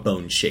dog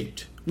bone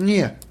shaped.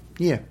 Yeah.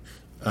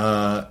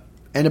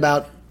 And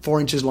about 4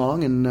 inches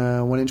long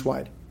and 1 inch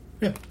wide.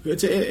 Yeah,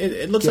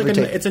 it looks Give like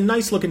or take. it's a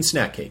nice looking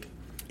snack cake.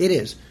 It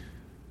is.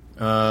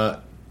 It's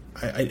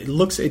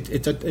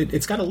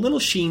got a little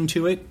sheen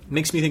to it.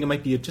 Makes me think it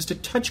might be just a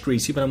touch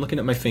greasy, but I'm looking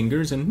at my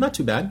fingers and not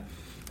too bad.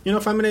 You know,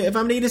 if I'm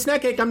gonna eat a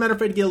snack cake, I'm not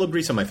afraid to get a little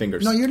grease on my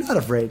fingers. No, you're not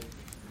afraid.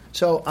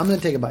 So I'm going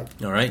to take a bite.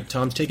 All right,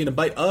 Tom's taking a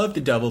bite of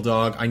the Devil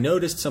Dog. I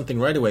noticed something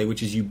right away,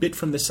 which is you bit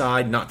from the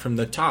side, not from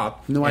the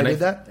top. You know why I did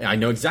that? I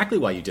know exactly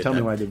why you did that. Tell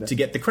me why I did that. To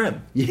get the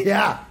creme.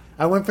 Yeah,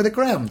 I went for the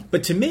creme.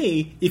 But to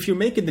me, if you're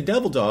making the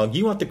Devil Dog,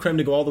 you want the creme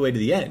to go all the way to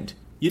the end.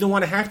 You don't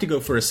want to have to go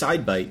for a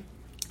side bite.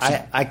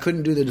 I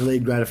couldn't do the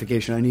delayed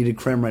gratification. I needed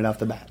creme right off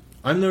the bat.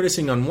 I'm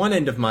noticing on one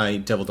end of my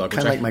Devil Dog,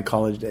 Kind of like my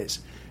college days.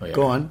 Oh, yeah.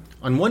 Go on.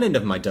 On one end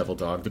of my Devil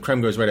Dog, the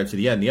creme goes right up to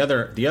the end. The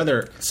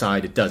other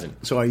side, it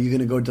doesn't. So are you going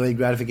to go delayed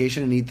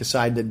gratification and eat the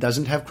side that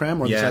doesn't have creme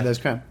or the Yeah. side that has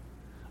creme?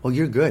 Well,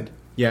 you're good.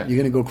 Yeah. You're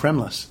going to go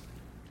cremeless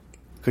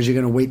because you're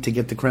going to wait to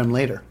get the creme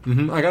later.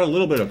 I got a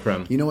little bit of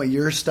creme. You know what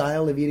your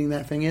style of eating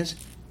that thing is?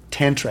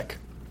 Tantric.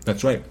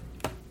 That's right.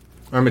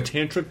 I'm a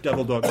tantric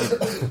Devil Dog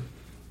eater.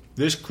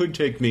 This could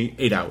take me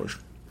 8 hours.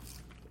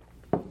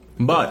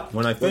 But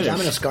when I finish... I'm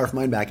going to scarf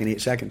mine back in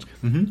 8 seconds.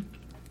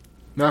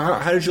 Now,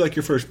 how did you like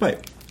your first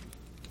bite?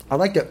 I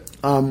liked it.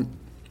 Hey,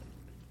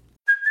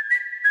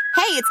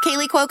 it's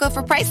Kaylee Cuoco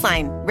for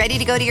Priceline. Ready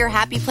to go to your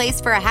happy place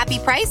for a happy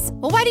price?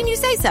 Well, why didn't you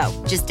say so?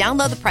 Just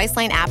download the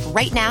Priceline app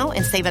right now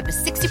and save up to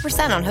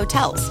 60% on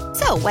hotels.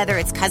 So whether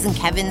it's Cousin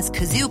Kevin's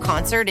Kazoo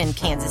Concert in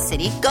Kansas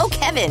City, go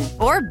Kevin,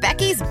 or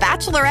Becky's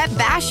Bachelorette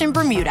Bash in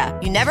Bermuda,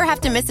 you never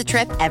have to miss a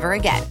trip ever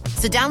again.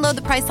 So download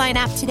the Priceline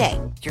app today.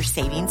 Your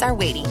savings are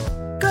waiting.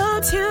 Go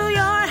to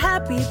your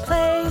happy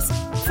place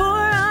for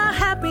a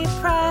happy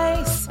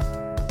price.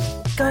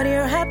 Go to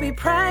your happy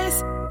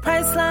price,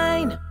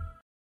 Priceline.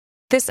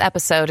 This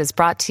episode is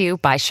brought to you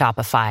by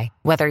Shopify.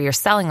 Whether you're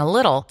selling a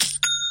little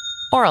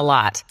or a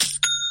lot,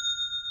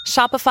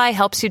 Shopify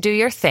helps you do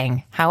your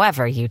thing,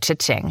 however you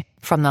cha-ching.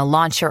 From the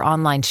launch your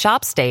online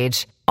shop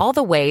stage, all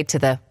the way to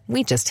the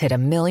we just hit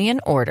 1 million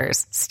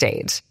orders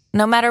stage.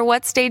 No matter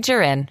what stage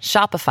you're in,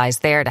 Shopify's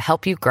there to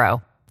help you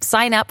grow.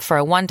 Sign up for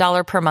a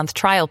 $1 per month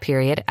trial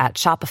period at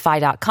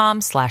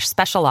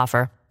shopify.com/special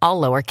offer,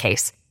 all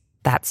lowercase.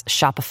 That's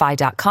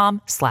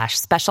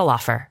shopify.com/special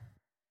offer.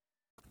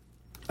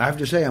 I have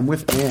to say, I'm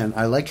with Ann.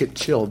 I like it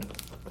chilled.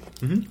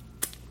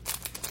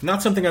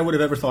 Not something I would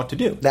have ever thought to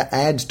do. That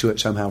adds to it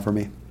somehow for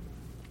me.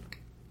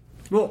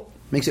 Well,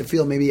 Makes it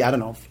feel maybe, I don't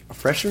know,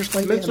 fresher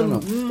slightly? I Makes don't know.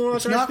 them more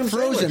It's like not ice cream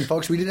frozen, sandwich.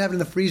 folks. We didn't have it in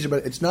the freezer,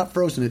 but it's not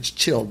frozen. It's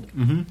chilled.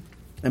 Mm-hmm.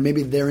 And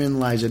maybe therein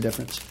lies a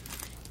difference.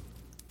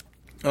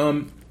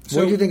 What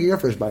do you think of your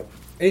first bite?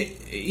 Here's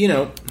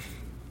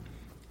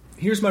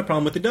my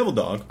problem with the Devil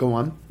Dog. Go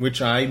on.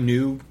 Which I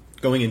knew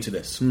going into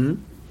this.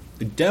 Mm-hmm.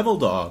 The Devil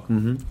Dog,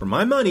 for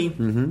my money,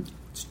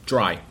 it's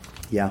dry.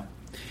 Yeah.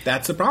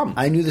 That's the problem.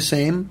 I knew the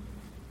same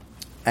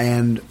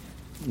and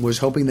was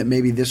hoping that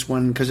maybe this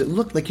one, because it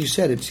looked, like you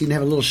said, it seemed to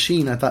have a little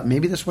sheen. I thought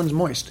maybe this one's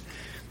moist.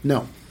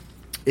 No.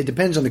 It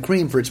depends on the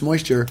cream for its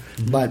moisture,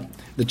 but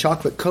the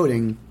chocolate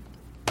coating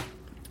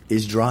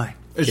is dry.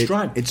 It's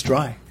dry. It's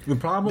dry. The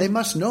problem- They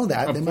must know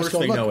that. Of They must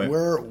course go, they know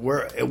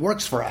look, it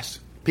works for us.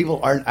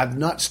 People have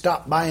not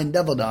stopped buying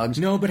Devil Dogs.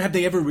 No, but have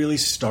they ever really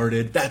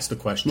started? That's the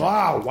question.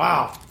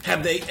 Wow.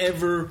 Have they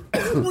ever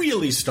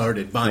really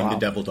started buying the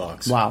Devil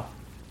Dogs? Wow.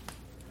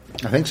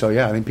 I think so,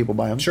 yeah. I think people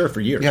buy them. Sure,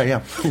 for years.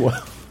 Yeah.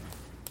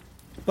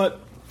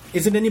 But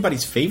is it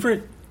anybody's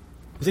favorite?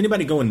 Is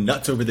anybody going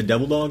nuts over the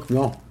Devil Dog?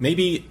 No.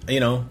 Maybe,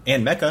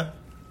 Aunt Mecca.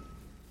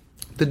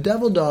 The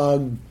Devil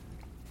Dog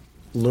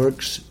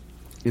lurks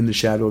in the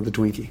shadow of the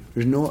Twinkie.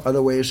 There's no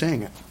other way of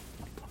saying it.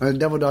 And the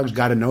Devil Dog's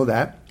got to know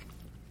that.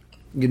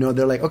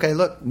 They're like, okay,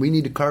 look, we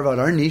need to carve out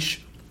our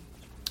niche.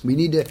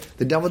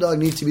 The Devil Dog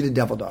needs to be the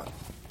Devil Dog.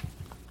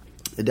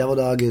 The Devil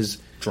Dog is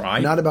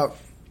Dry? Not about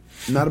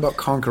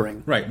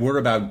conquering. Right, we're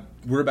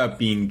about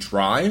being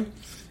dry.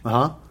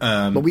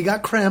 But we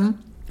got creme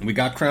We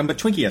got creme, but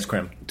Twinkie has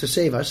creme. to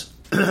save us.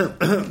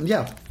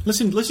 Yeah.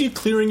 Listen, you're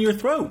clearing your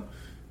throat.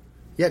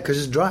 Yeah, because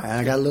it's dry. And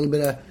I got a little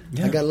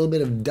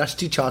bit of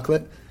dusty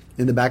chocolate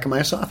in the back of my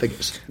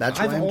esophagus. That's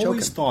why I've I'm always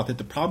choking. thought that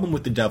the problem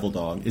with the Devil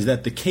Dog is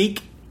that the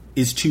cake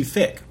is too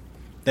thick.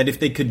 That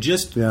if they could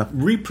just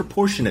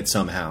reproportion it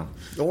somehow,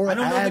 Or I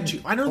don't know add, that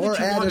you want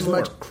as more.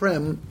 much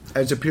creme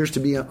as appears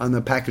to be on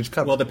the package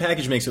cover. Well, the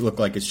package makes it look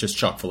like it's just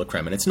chock full of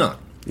creme, and it's not.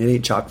 It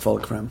ain't chock full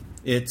of creme.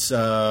 It's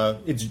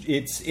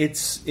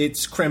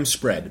creme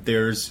spread.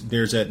 There's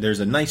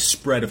a nice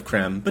spread of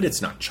creme, but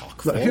it's not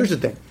chock full. Look, here's the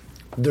thing.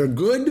 They're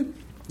good.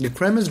 The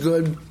creme is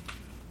good.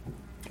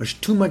 There's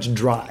too much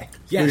dry.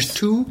 Yes. There's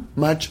too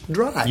much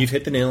dry. You've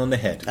hit the nail on the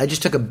head. I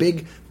just took a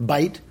big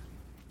bite,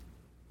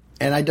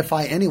 and I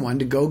defy anyone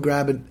to go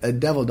grab a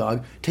Devil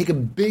Dog, take a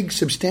big,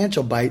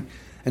 substantial bite,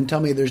 and tell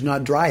me there's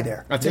not dry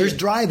there. There's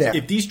dry there.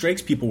 If these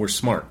Drake's people were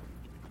smart,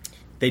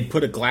 they'd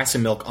put a glass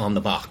of milk on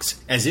the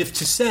box, as if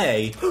to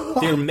say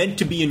they're meant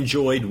to be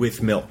enjoyed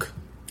with milk.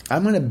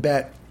 I'm gonna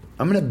bet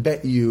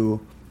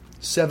you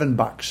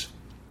 $7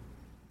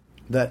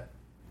 that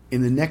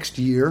in the next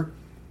year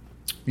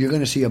you're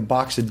going to see a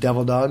box of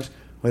Devil Dogs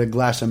with a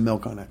glass of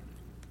milk on it.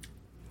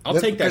 I'll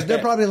take that. Because they're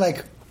probably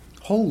like,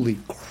 holy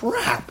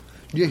crap.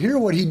 Do you hear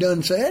what he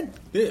done said?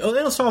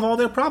 They'll solve all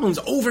their problems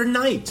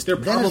overnight. Their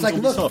problems then it's like,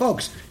 will be look, solved.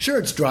 folks, sure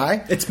it's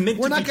dry. It's meant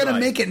We're to not be going to dry.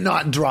 make it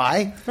not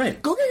dry. Right.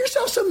 Go get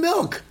yourself some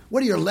milk.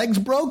 What, are your legs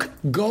broke?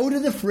 Go to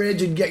the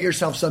fridge and get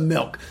yourself some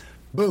milk.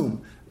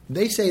 Boom.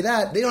 They say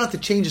that. They don't have to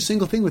change a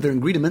single thing with their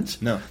ingredients.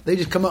 No. They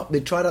just come up, they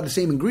try out the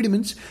same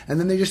ingredients, and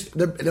then they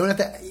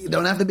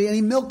don't have to be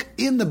any milk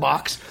in the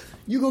box.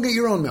 You go get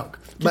your own milk.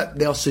 But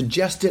they'll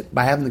suggest it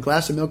by having the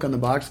glass of milk on the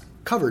box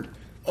covered.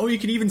 Oh, you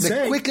could even The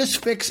say...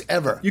 quickest fix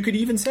ever. You could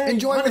even say...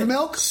 Enjoy on with it,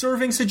 milk?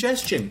 Serving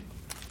suggestion.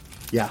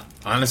 Yeah.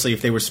 Honestly,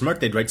 if they were smart,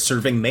 they'd write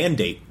serving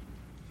mandate.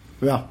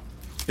 Yeah.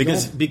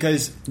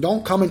 Because...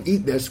 Don't come and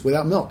eat this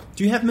without milk.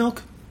 Do you have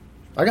milk?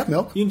 I got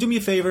milk. You can do me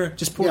a favor.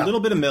 Just pour a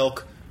little bit of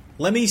milk.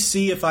 Let me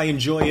see if I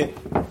enjoy it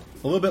a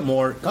little bit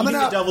more. Coming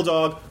Eating up. the Devil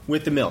Dog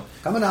with the milk.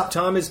 Coming up.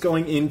 Tom is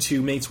going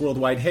into Mates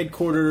Worldwide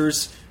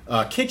headquarters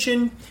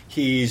kitchen.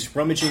 He's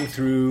rummaging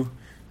through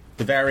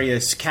the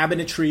various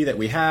cabinetry that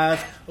we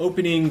have,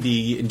 opening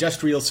the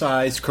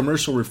industrial-sized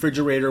commercial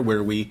refrigerator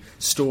where we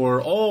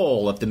store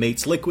all of the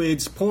Mates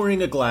liquids,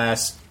 pouring a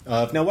glass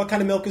of... Now, what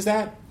kind of milk is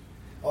that?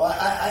 Oh,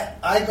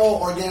 I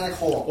go organic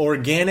whole.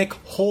 Organic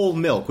whole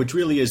milk, which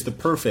really is the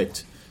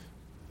perfect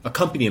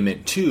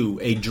accompaniment to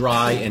a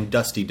dry and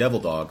dusty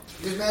Devil Dog.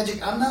 Dude,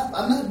 Magic, I'm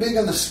not big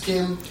on the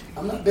skim.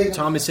 I'm not big.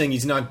 Tom is saying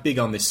he's not big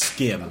on the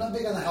skim. I'm not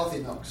big on the healthy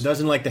milks.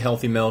 Doesn't like the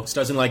healthy milks.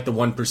 Doesn't like the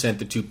 1%,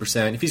 the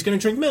 2%. If he's going to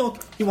drink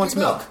milk, he wants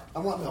milk. I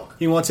want milk.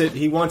 He wants it.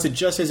 He wants it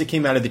just as it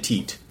came out of the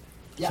teat,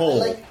 Yeah,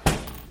 whole.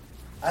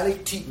 I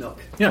like teat milk.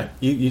 Yeah,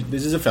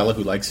 this is a fella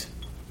who likes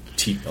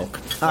teat milk.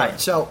 All right,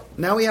 so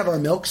now we have our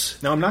milks.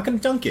 Now I'm not going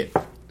to dunk it.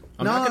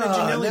 I'm not going to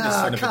Janelli this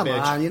son of a come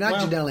bitch. on, you're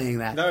not Janelliing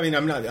that. No, I mean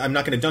I'm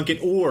not going to dunk it,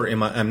 or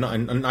I'm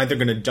neither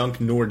going to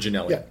dunk nor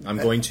Janelli. Yeah. I'm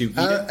going to eat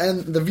it.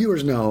 And the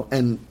viewers know,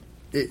 and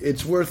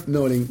it's worth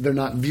noting, they're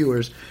not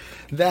viewers,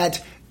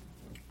 that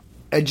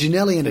a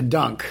Janelli and a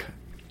dunk...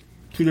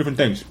 Two different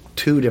things.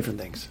 Two different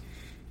things.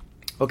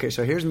 Okay,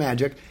 so here's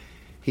Magic.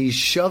 He's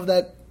shoved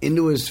that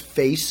into his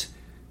face.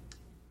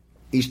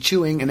 He's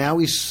chewing, and now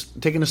he's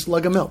taking a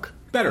slug of milk.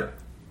 Better,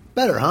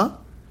 huh?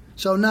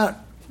 So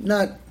not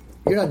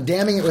you're not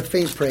damning it with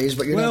faint praise,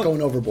 but you're not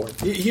going overboard.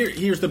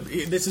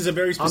 This is a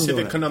very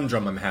specific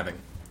conundrum I'm having.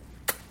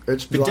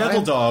 It's The dry.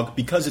 Devil Dog,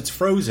 because it's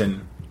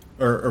frozen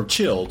or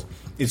chilled,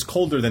 is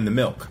colder than the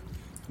milk,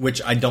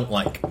 which I don't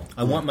like.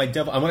 I want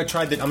to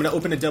try that. I'm going to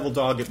open a Devil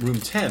Dog at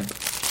room temp.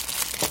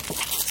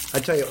 I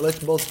tell you, let's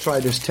both try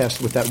this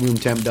test with that room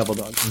temp Devil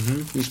Dog.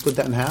 Mm-hmm. You split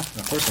that in half?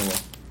 Of course I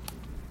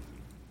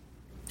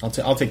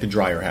will. I'll take the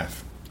drier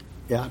half.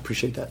 Yeah, I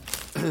appreciate that.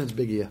 It's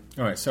big of you.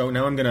 All right, so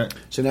now I'm going to...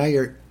 So now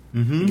you're...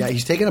 Yeah,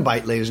 he's taking a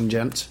bite, ladies and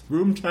gents.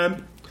 Room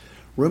temp.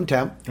 Room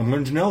temp. I'm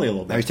going to Janelli a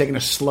little Now he's bit. taking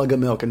a slug of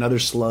milk, another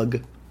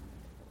slug.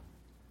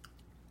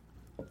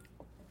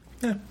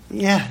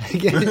 Yeah,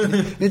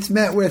 again, it's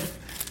met with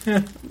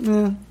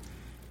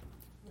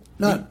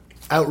not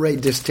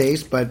outright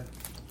distaste, but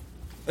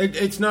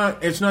It's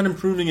not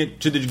improving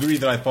it to the degree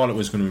that I thought it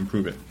was going to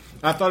improve it.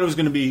 I thought it was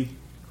going to be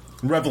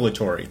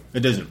revelatory.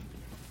 It isn't.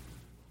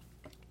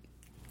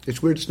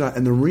 it's weird. It's not,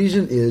 and the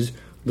reason is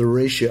the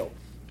ratio.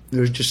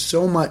 There's just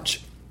so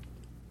much.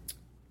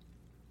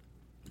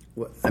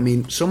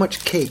 So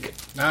much cake.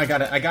 Now I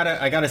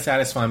gotta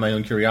satisfy my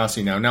own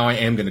curiosity. Now I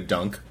am going to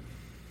dunk.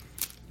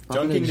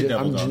 Dunking the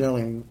Devil Dog.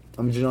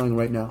 I'm Janelling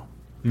right now.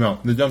 No,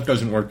 the dunk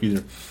doesn't work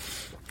either.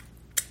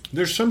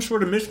 There's some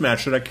sort of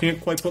mismatch that I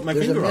can't quite put my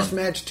There's a finger on.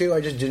 mismatch too.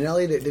 I just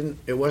Janelli that didn't.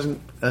 It wasn't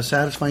a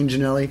satisfying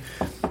Janelli.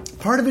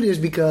 Part of it is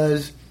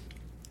because,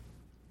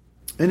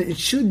 and it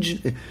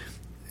should.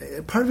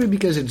 Part of it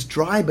because it's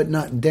dry but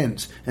not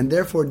dense, and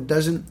therefore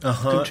doesn't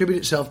contribute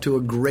itself to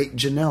a great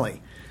Janelli.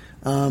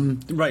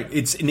 Right,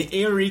 it's an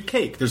airy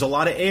cake. There's a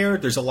lot of air.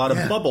 There's a lot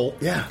of bubble.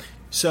 Yeah.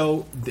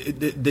 So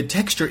the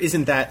texture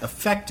isn't that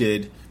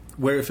affected.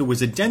 Where if it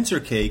was a denser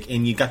cake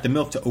and you got the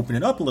milk to open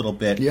it up a little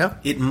bit,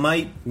 it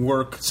might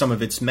work some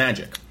of its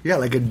magic. Yeah,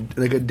 like a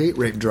date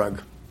rape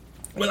drug.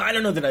 Well, I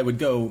don't know that I would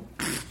go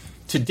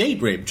to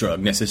date rape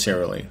drug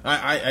necessarily.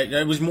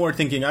 I was more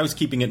thinking I was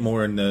keeping it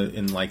more in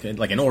like an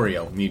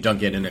Oreo. You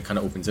dunk it and it kind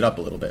of opens it up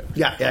a little bit.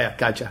 Yeah,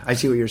 gotcha. I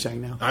see what you're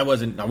saying now. I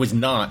was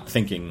not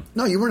thinking.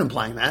 No, you weren't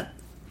implying that.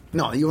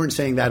 No, you weren't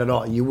saying that at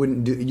all. You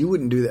wouldn't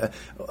do that.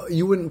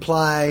 You wouldn't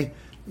ply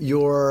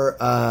your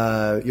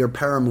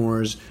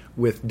paramours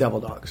with Devil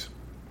Dogs.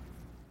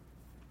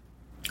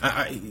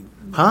 Sorry,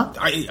 Huh?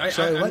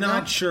 I'm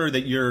not sure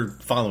that you're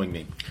following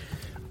me.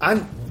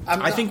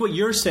 I think what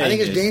you're saying I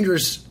think is... it's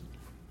dangerous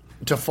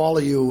to follow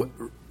you,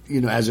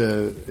 as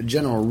a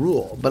general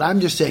rule. But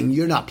I'm just saying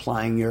you're not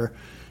plying your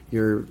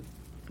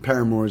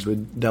paramours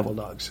with devil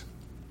dogs.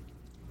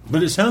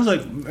 But it sounds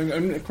like...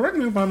 Correct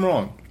me if I'm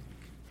wrong.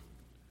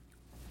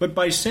 But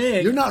by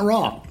saying... You're not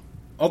wrong.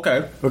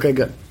 Okay. Okay,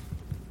 good.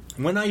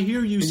 When I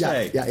hear you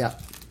say... Yeah.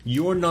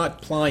 You're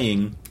not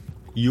plying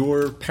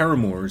your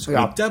paramours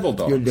with devil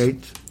dogs. Your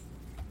dates.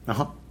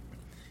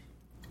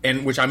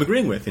 And which I'm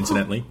agreeing with,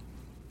 incidentally.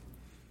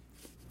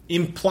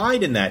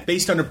 Implied in that,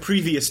 based on a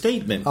previous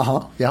statement,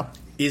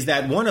 is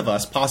that one of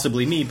us,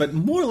 possibly me, but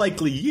more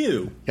likely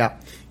you,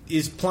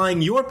 is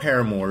plying your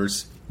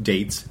paramours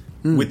dates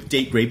with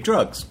date rape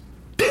drugs.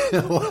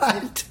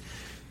 What?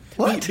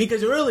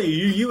 Because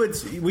earlier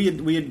we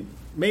had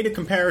made a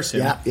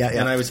comparison,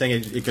 and I was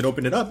saying it could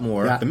open it up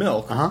more, the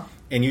milk,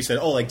 and you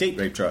said, like date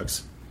rape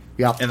drugs.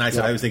 Yeah. And I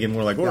said I was thinking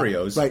more like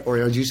Oreos. Right,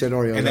 Oreos. You said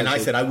Oreos. And then I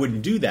said I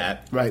wouldn't do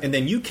that. Right. And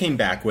then you came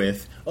back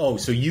with,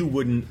 so you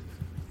wouldn't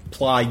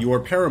ply your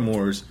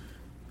paramours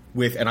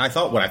with, and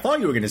what I thought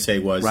you were going to say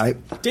was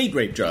date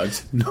rape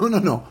drugs.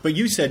 No. But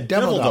you said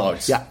devil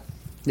dogs.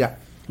 Yeah.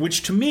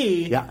 Which to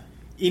me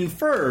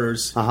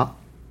infers that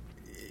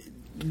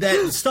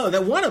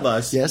one of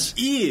us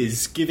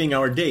is giving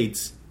our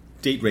dates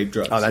date rape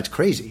drugs. Oh, that's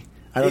crazy.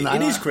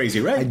 It is crazy,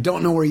 right? I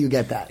don't know where you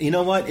get that. You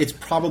know what? It's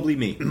probably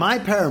me. My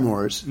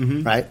paramours,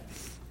 right?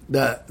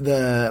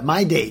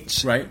 My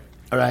dates, right?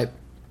 All right.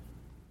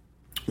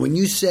 When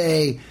you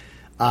say,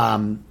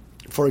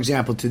 for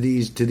example, to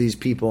these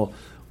people,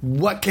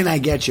 what can I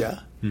get you?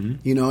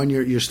 Mm-hmm. And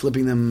you're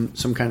slipping them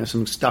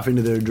some stuff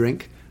into their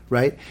drink,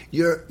 right?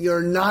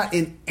 You're not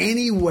in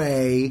any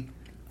way.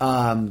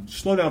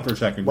 Slow down for a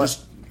second.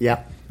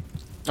 Yeah.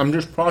 I'm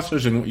just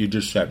processing what you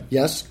just said.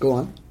 Yes, go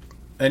on.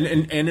 And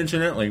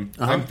incidentally,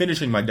 I'm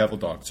finishing my devil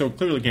dog, so it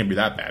clearly can't be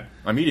that bad.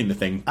 I'm eating the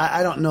thing.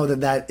 I don't know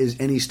that is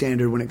any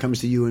standard when it comes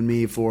to you and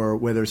me for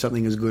whether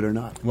something is good or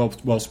not.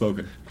 Well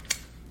spoken.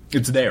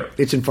 It's there.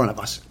 It's in front of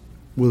us.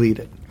 We'll eat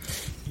it.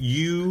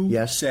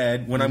 You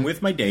said when I'm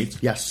with my dates,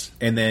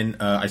 and then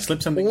I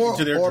slip something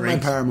into their drinks, or my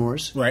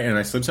paramours, right? And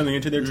I slip something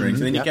into their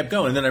drinks, and then you kept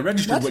going, and then I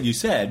registered what you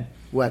said.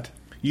 What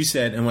you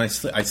said, and when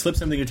I slip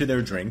something into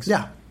their drinks,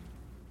 yep,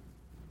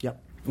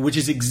 which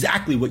is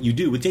exactly what you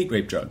do with date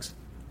rape drugs.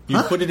 You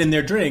put it in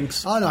their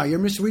drinks. Oh no, you're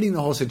misreading the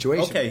whole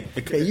situation. Okay,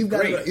 you've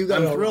got great. It,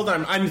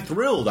 I'm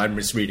thrilled. I'm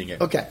misreading it.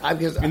 Okay,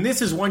 and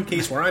this is one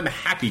case where I'm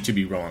happy to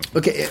be wrong.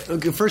 Okay.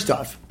 First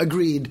off,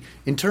 agreed.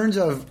 In terms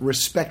of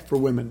respect for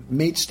women,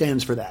 MATE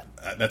stands for that.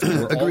 That's what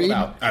we're agreed?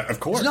 all about. Of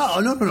course. No.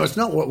 It's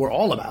not what we're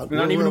all about.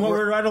 Not even what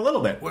we're about a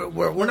little bit.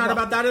 We're not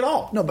about that at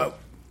all. No, but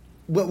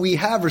we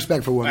have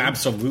respect for women.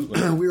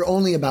 Absolutely. We're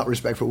only about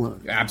respect for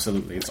women.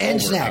 Absolutely. It's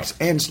and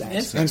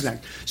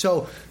snacks.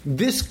 So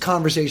this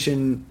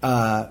conversation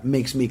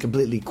makes me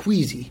completely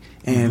queasy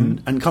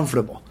and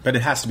uncomfortable. But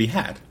it has to be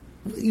had.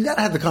 You got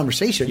to have the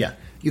conversation. Yeah.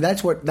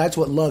 That's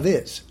what love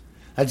is.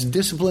 That's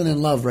discipline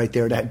and love right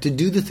there. To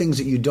do the things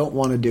that you don't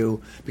want to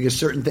do because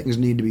certain things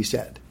need to be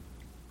said.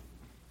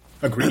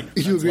 Agreed.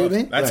 You agree with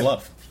me? That's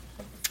love.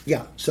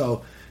 Yeah.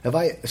 So if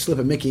I slip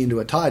a Mickey into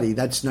a toddy,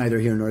 that's neither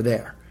here nor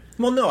there.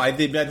 Well, no, I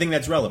think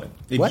that's relevant.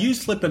 If you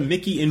slip a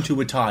Mickey into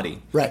a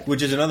toddy, right,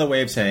 which is another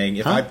way of saying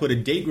if I put a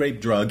date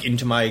rape drug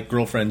into my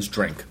girlfriend's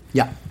drink,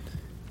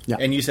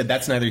 and you said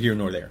that's neither here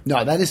nor there.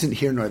 No, that isn't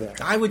here nor there.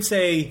 I would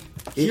say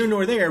here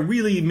nor there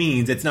really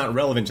means it's not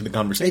relevant to the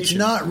conversation. It's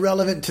not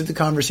relevant to the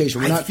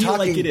conversation. I feel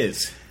like it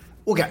is.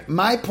 Okay,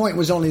 my point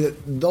was only that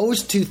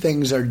those two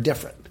things are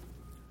different.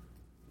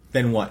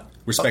 Then what?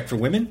 Respect for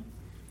women?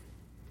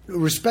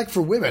 Respect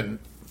for women.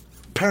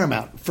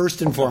 Paramount,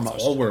 first and foremost.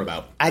 That's all we're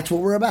about. That's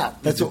what we're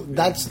about. That's from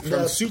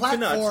the soup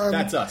platform. To nuts,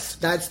 that's us.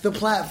 That's the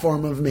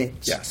platform of MATE.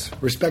 Yes.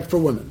 Respect for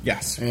women.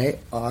 Yes. Okay?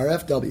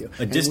 RFW.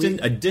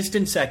 A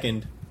distant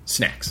second,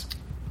 snacks.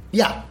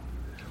 Yeah.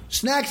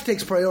 Snacks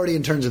takes priority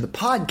in terms of the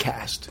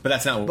podcast. But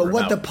that's not what we're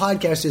about. But what the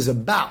podcast is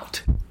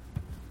about,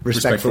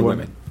 respect for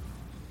women.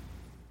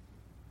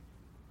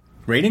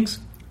 Ratings?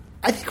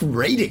 I think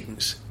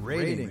ratings.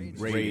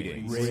 Ratings. No,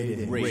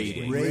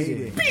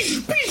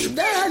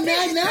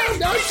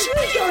 shoot.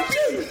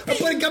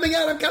 I'm coming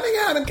out.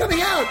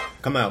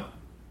 Come out.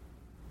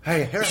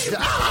 Hey, here.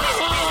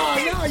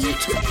 Oh, no, you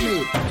took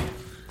me.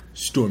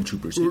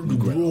 Stormtroopers hit the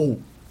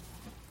ground.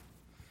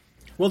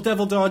 Well,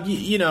 Devil Dog,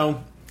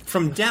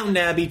 from Downton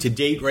Abbey to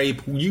date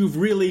rape, you've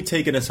really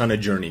taken us on a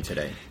journey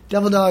today.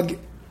 Devil Dog,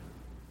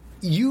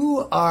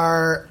 you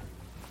are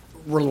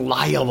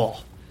reliable.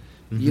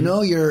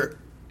 Mm-hmm.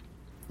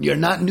 You're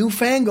not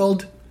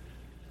newfangled.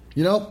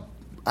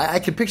 I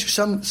could picture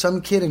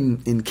some kid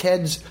in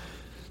Keds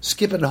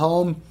skipping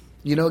home.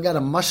 Got a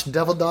mush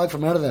devil dog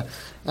from out of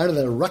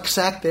the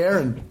rucksack there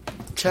and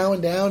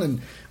chowing down and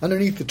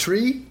underneath the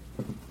tree.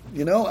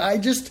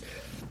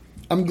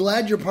 I'm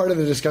glad you're part of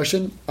the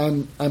discussion.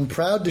 I'm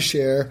proud to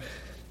share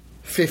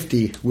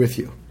 50 with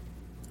you.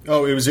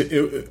 Oh,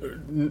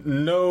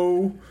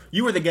 no.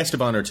 You were the guest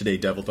of honor today,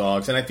 Devil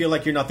Dogs, and I feel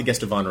like you're not the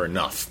guest of honor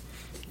enough.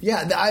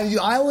 Yeah,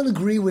 I will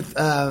agree with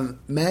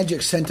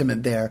Magic's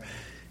sentiment there.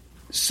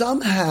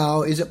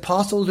 somehow, is it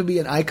possible to be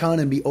an icon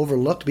and be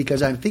overlooked?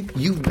 Because I think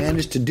you've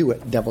managed to do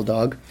it, Devil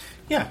Dog.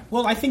 Yeah,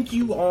 well, I think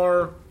you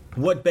are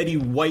what Betty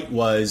White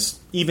was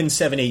even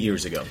 7-8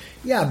 years ago.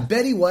 Yeah,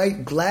 Betty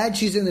White, glad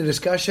she's in the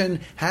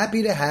discussion,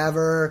 happy to have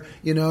her.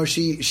 You know,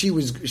 she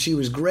was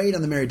great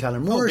on the Mary Tyler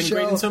Moore been show.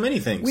 Great in so many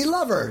things. We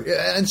love her,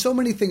 and so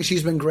many things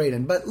she's been great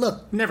in. But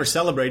look, never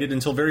celebrated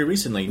until very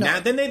recently.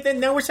 No.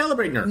 Now we're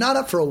celebrating her. Not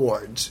up for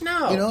awards.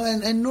 No. You know,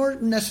 and nor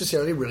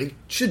necessarily really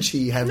should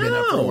she have been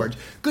up for awards.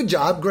 Good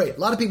job, great. A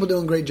lot of people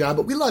doing a great job,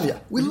 but we love you.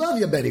 We love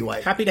you, Betty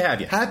White. Happy to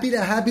have you. Happy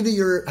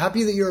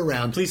that you're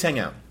around. Please hang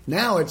out.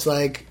 Now it's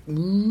like,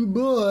 ooh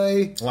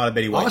boy. A lot of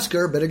Betty White.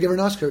 Oscar, better give her an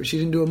Oscar. She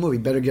didn't do a movie,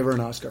 better give her an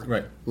Oscar.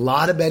 Right. A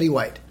lot of Betty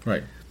White.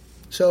 Right.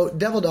 So,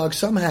 Devil Dog,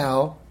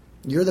 somehow,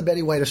 you're the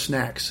Betty White of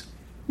snacks.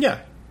 Yeah.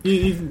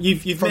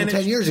 You've From managed,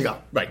 10 years ago.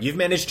 Right. You've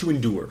managed to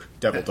endure,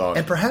 Devil Dog.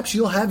 And perhaps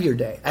you'll have your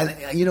day.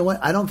 And you know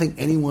what? I don't think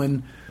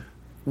anyone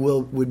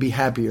would be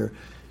happier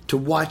to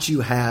watch you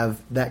have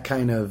that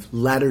kind of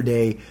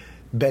latter-day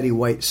Betty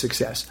White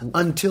success.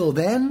 Until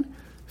then,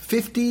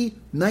 50,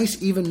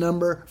 nice even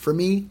number. For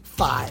me,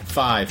 5.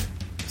 5.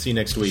 See you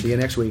next week. See you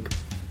next week.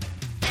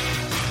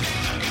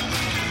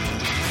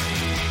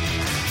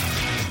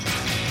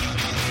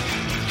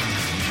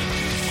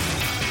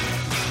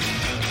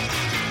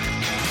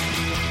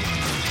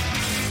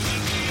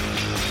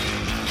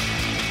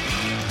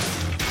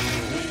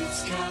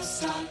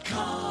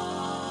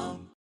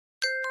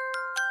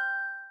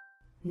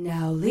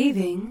 Now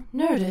leaving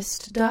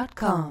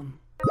Nerdist.com.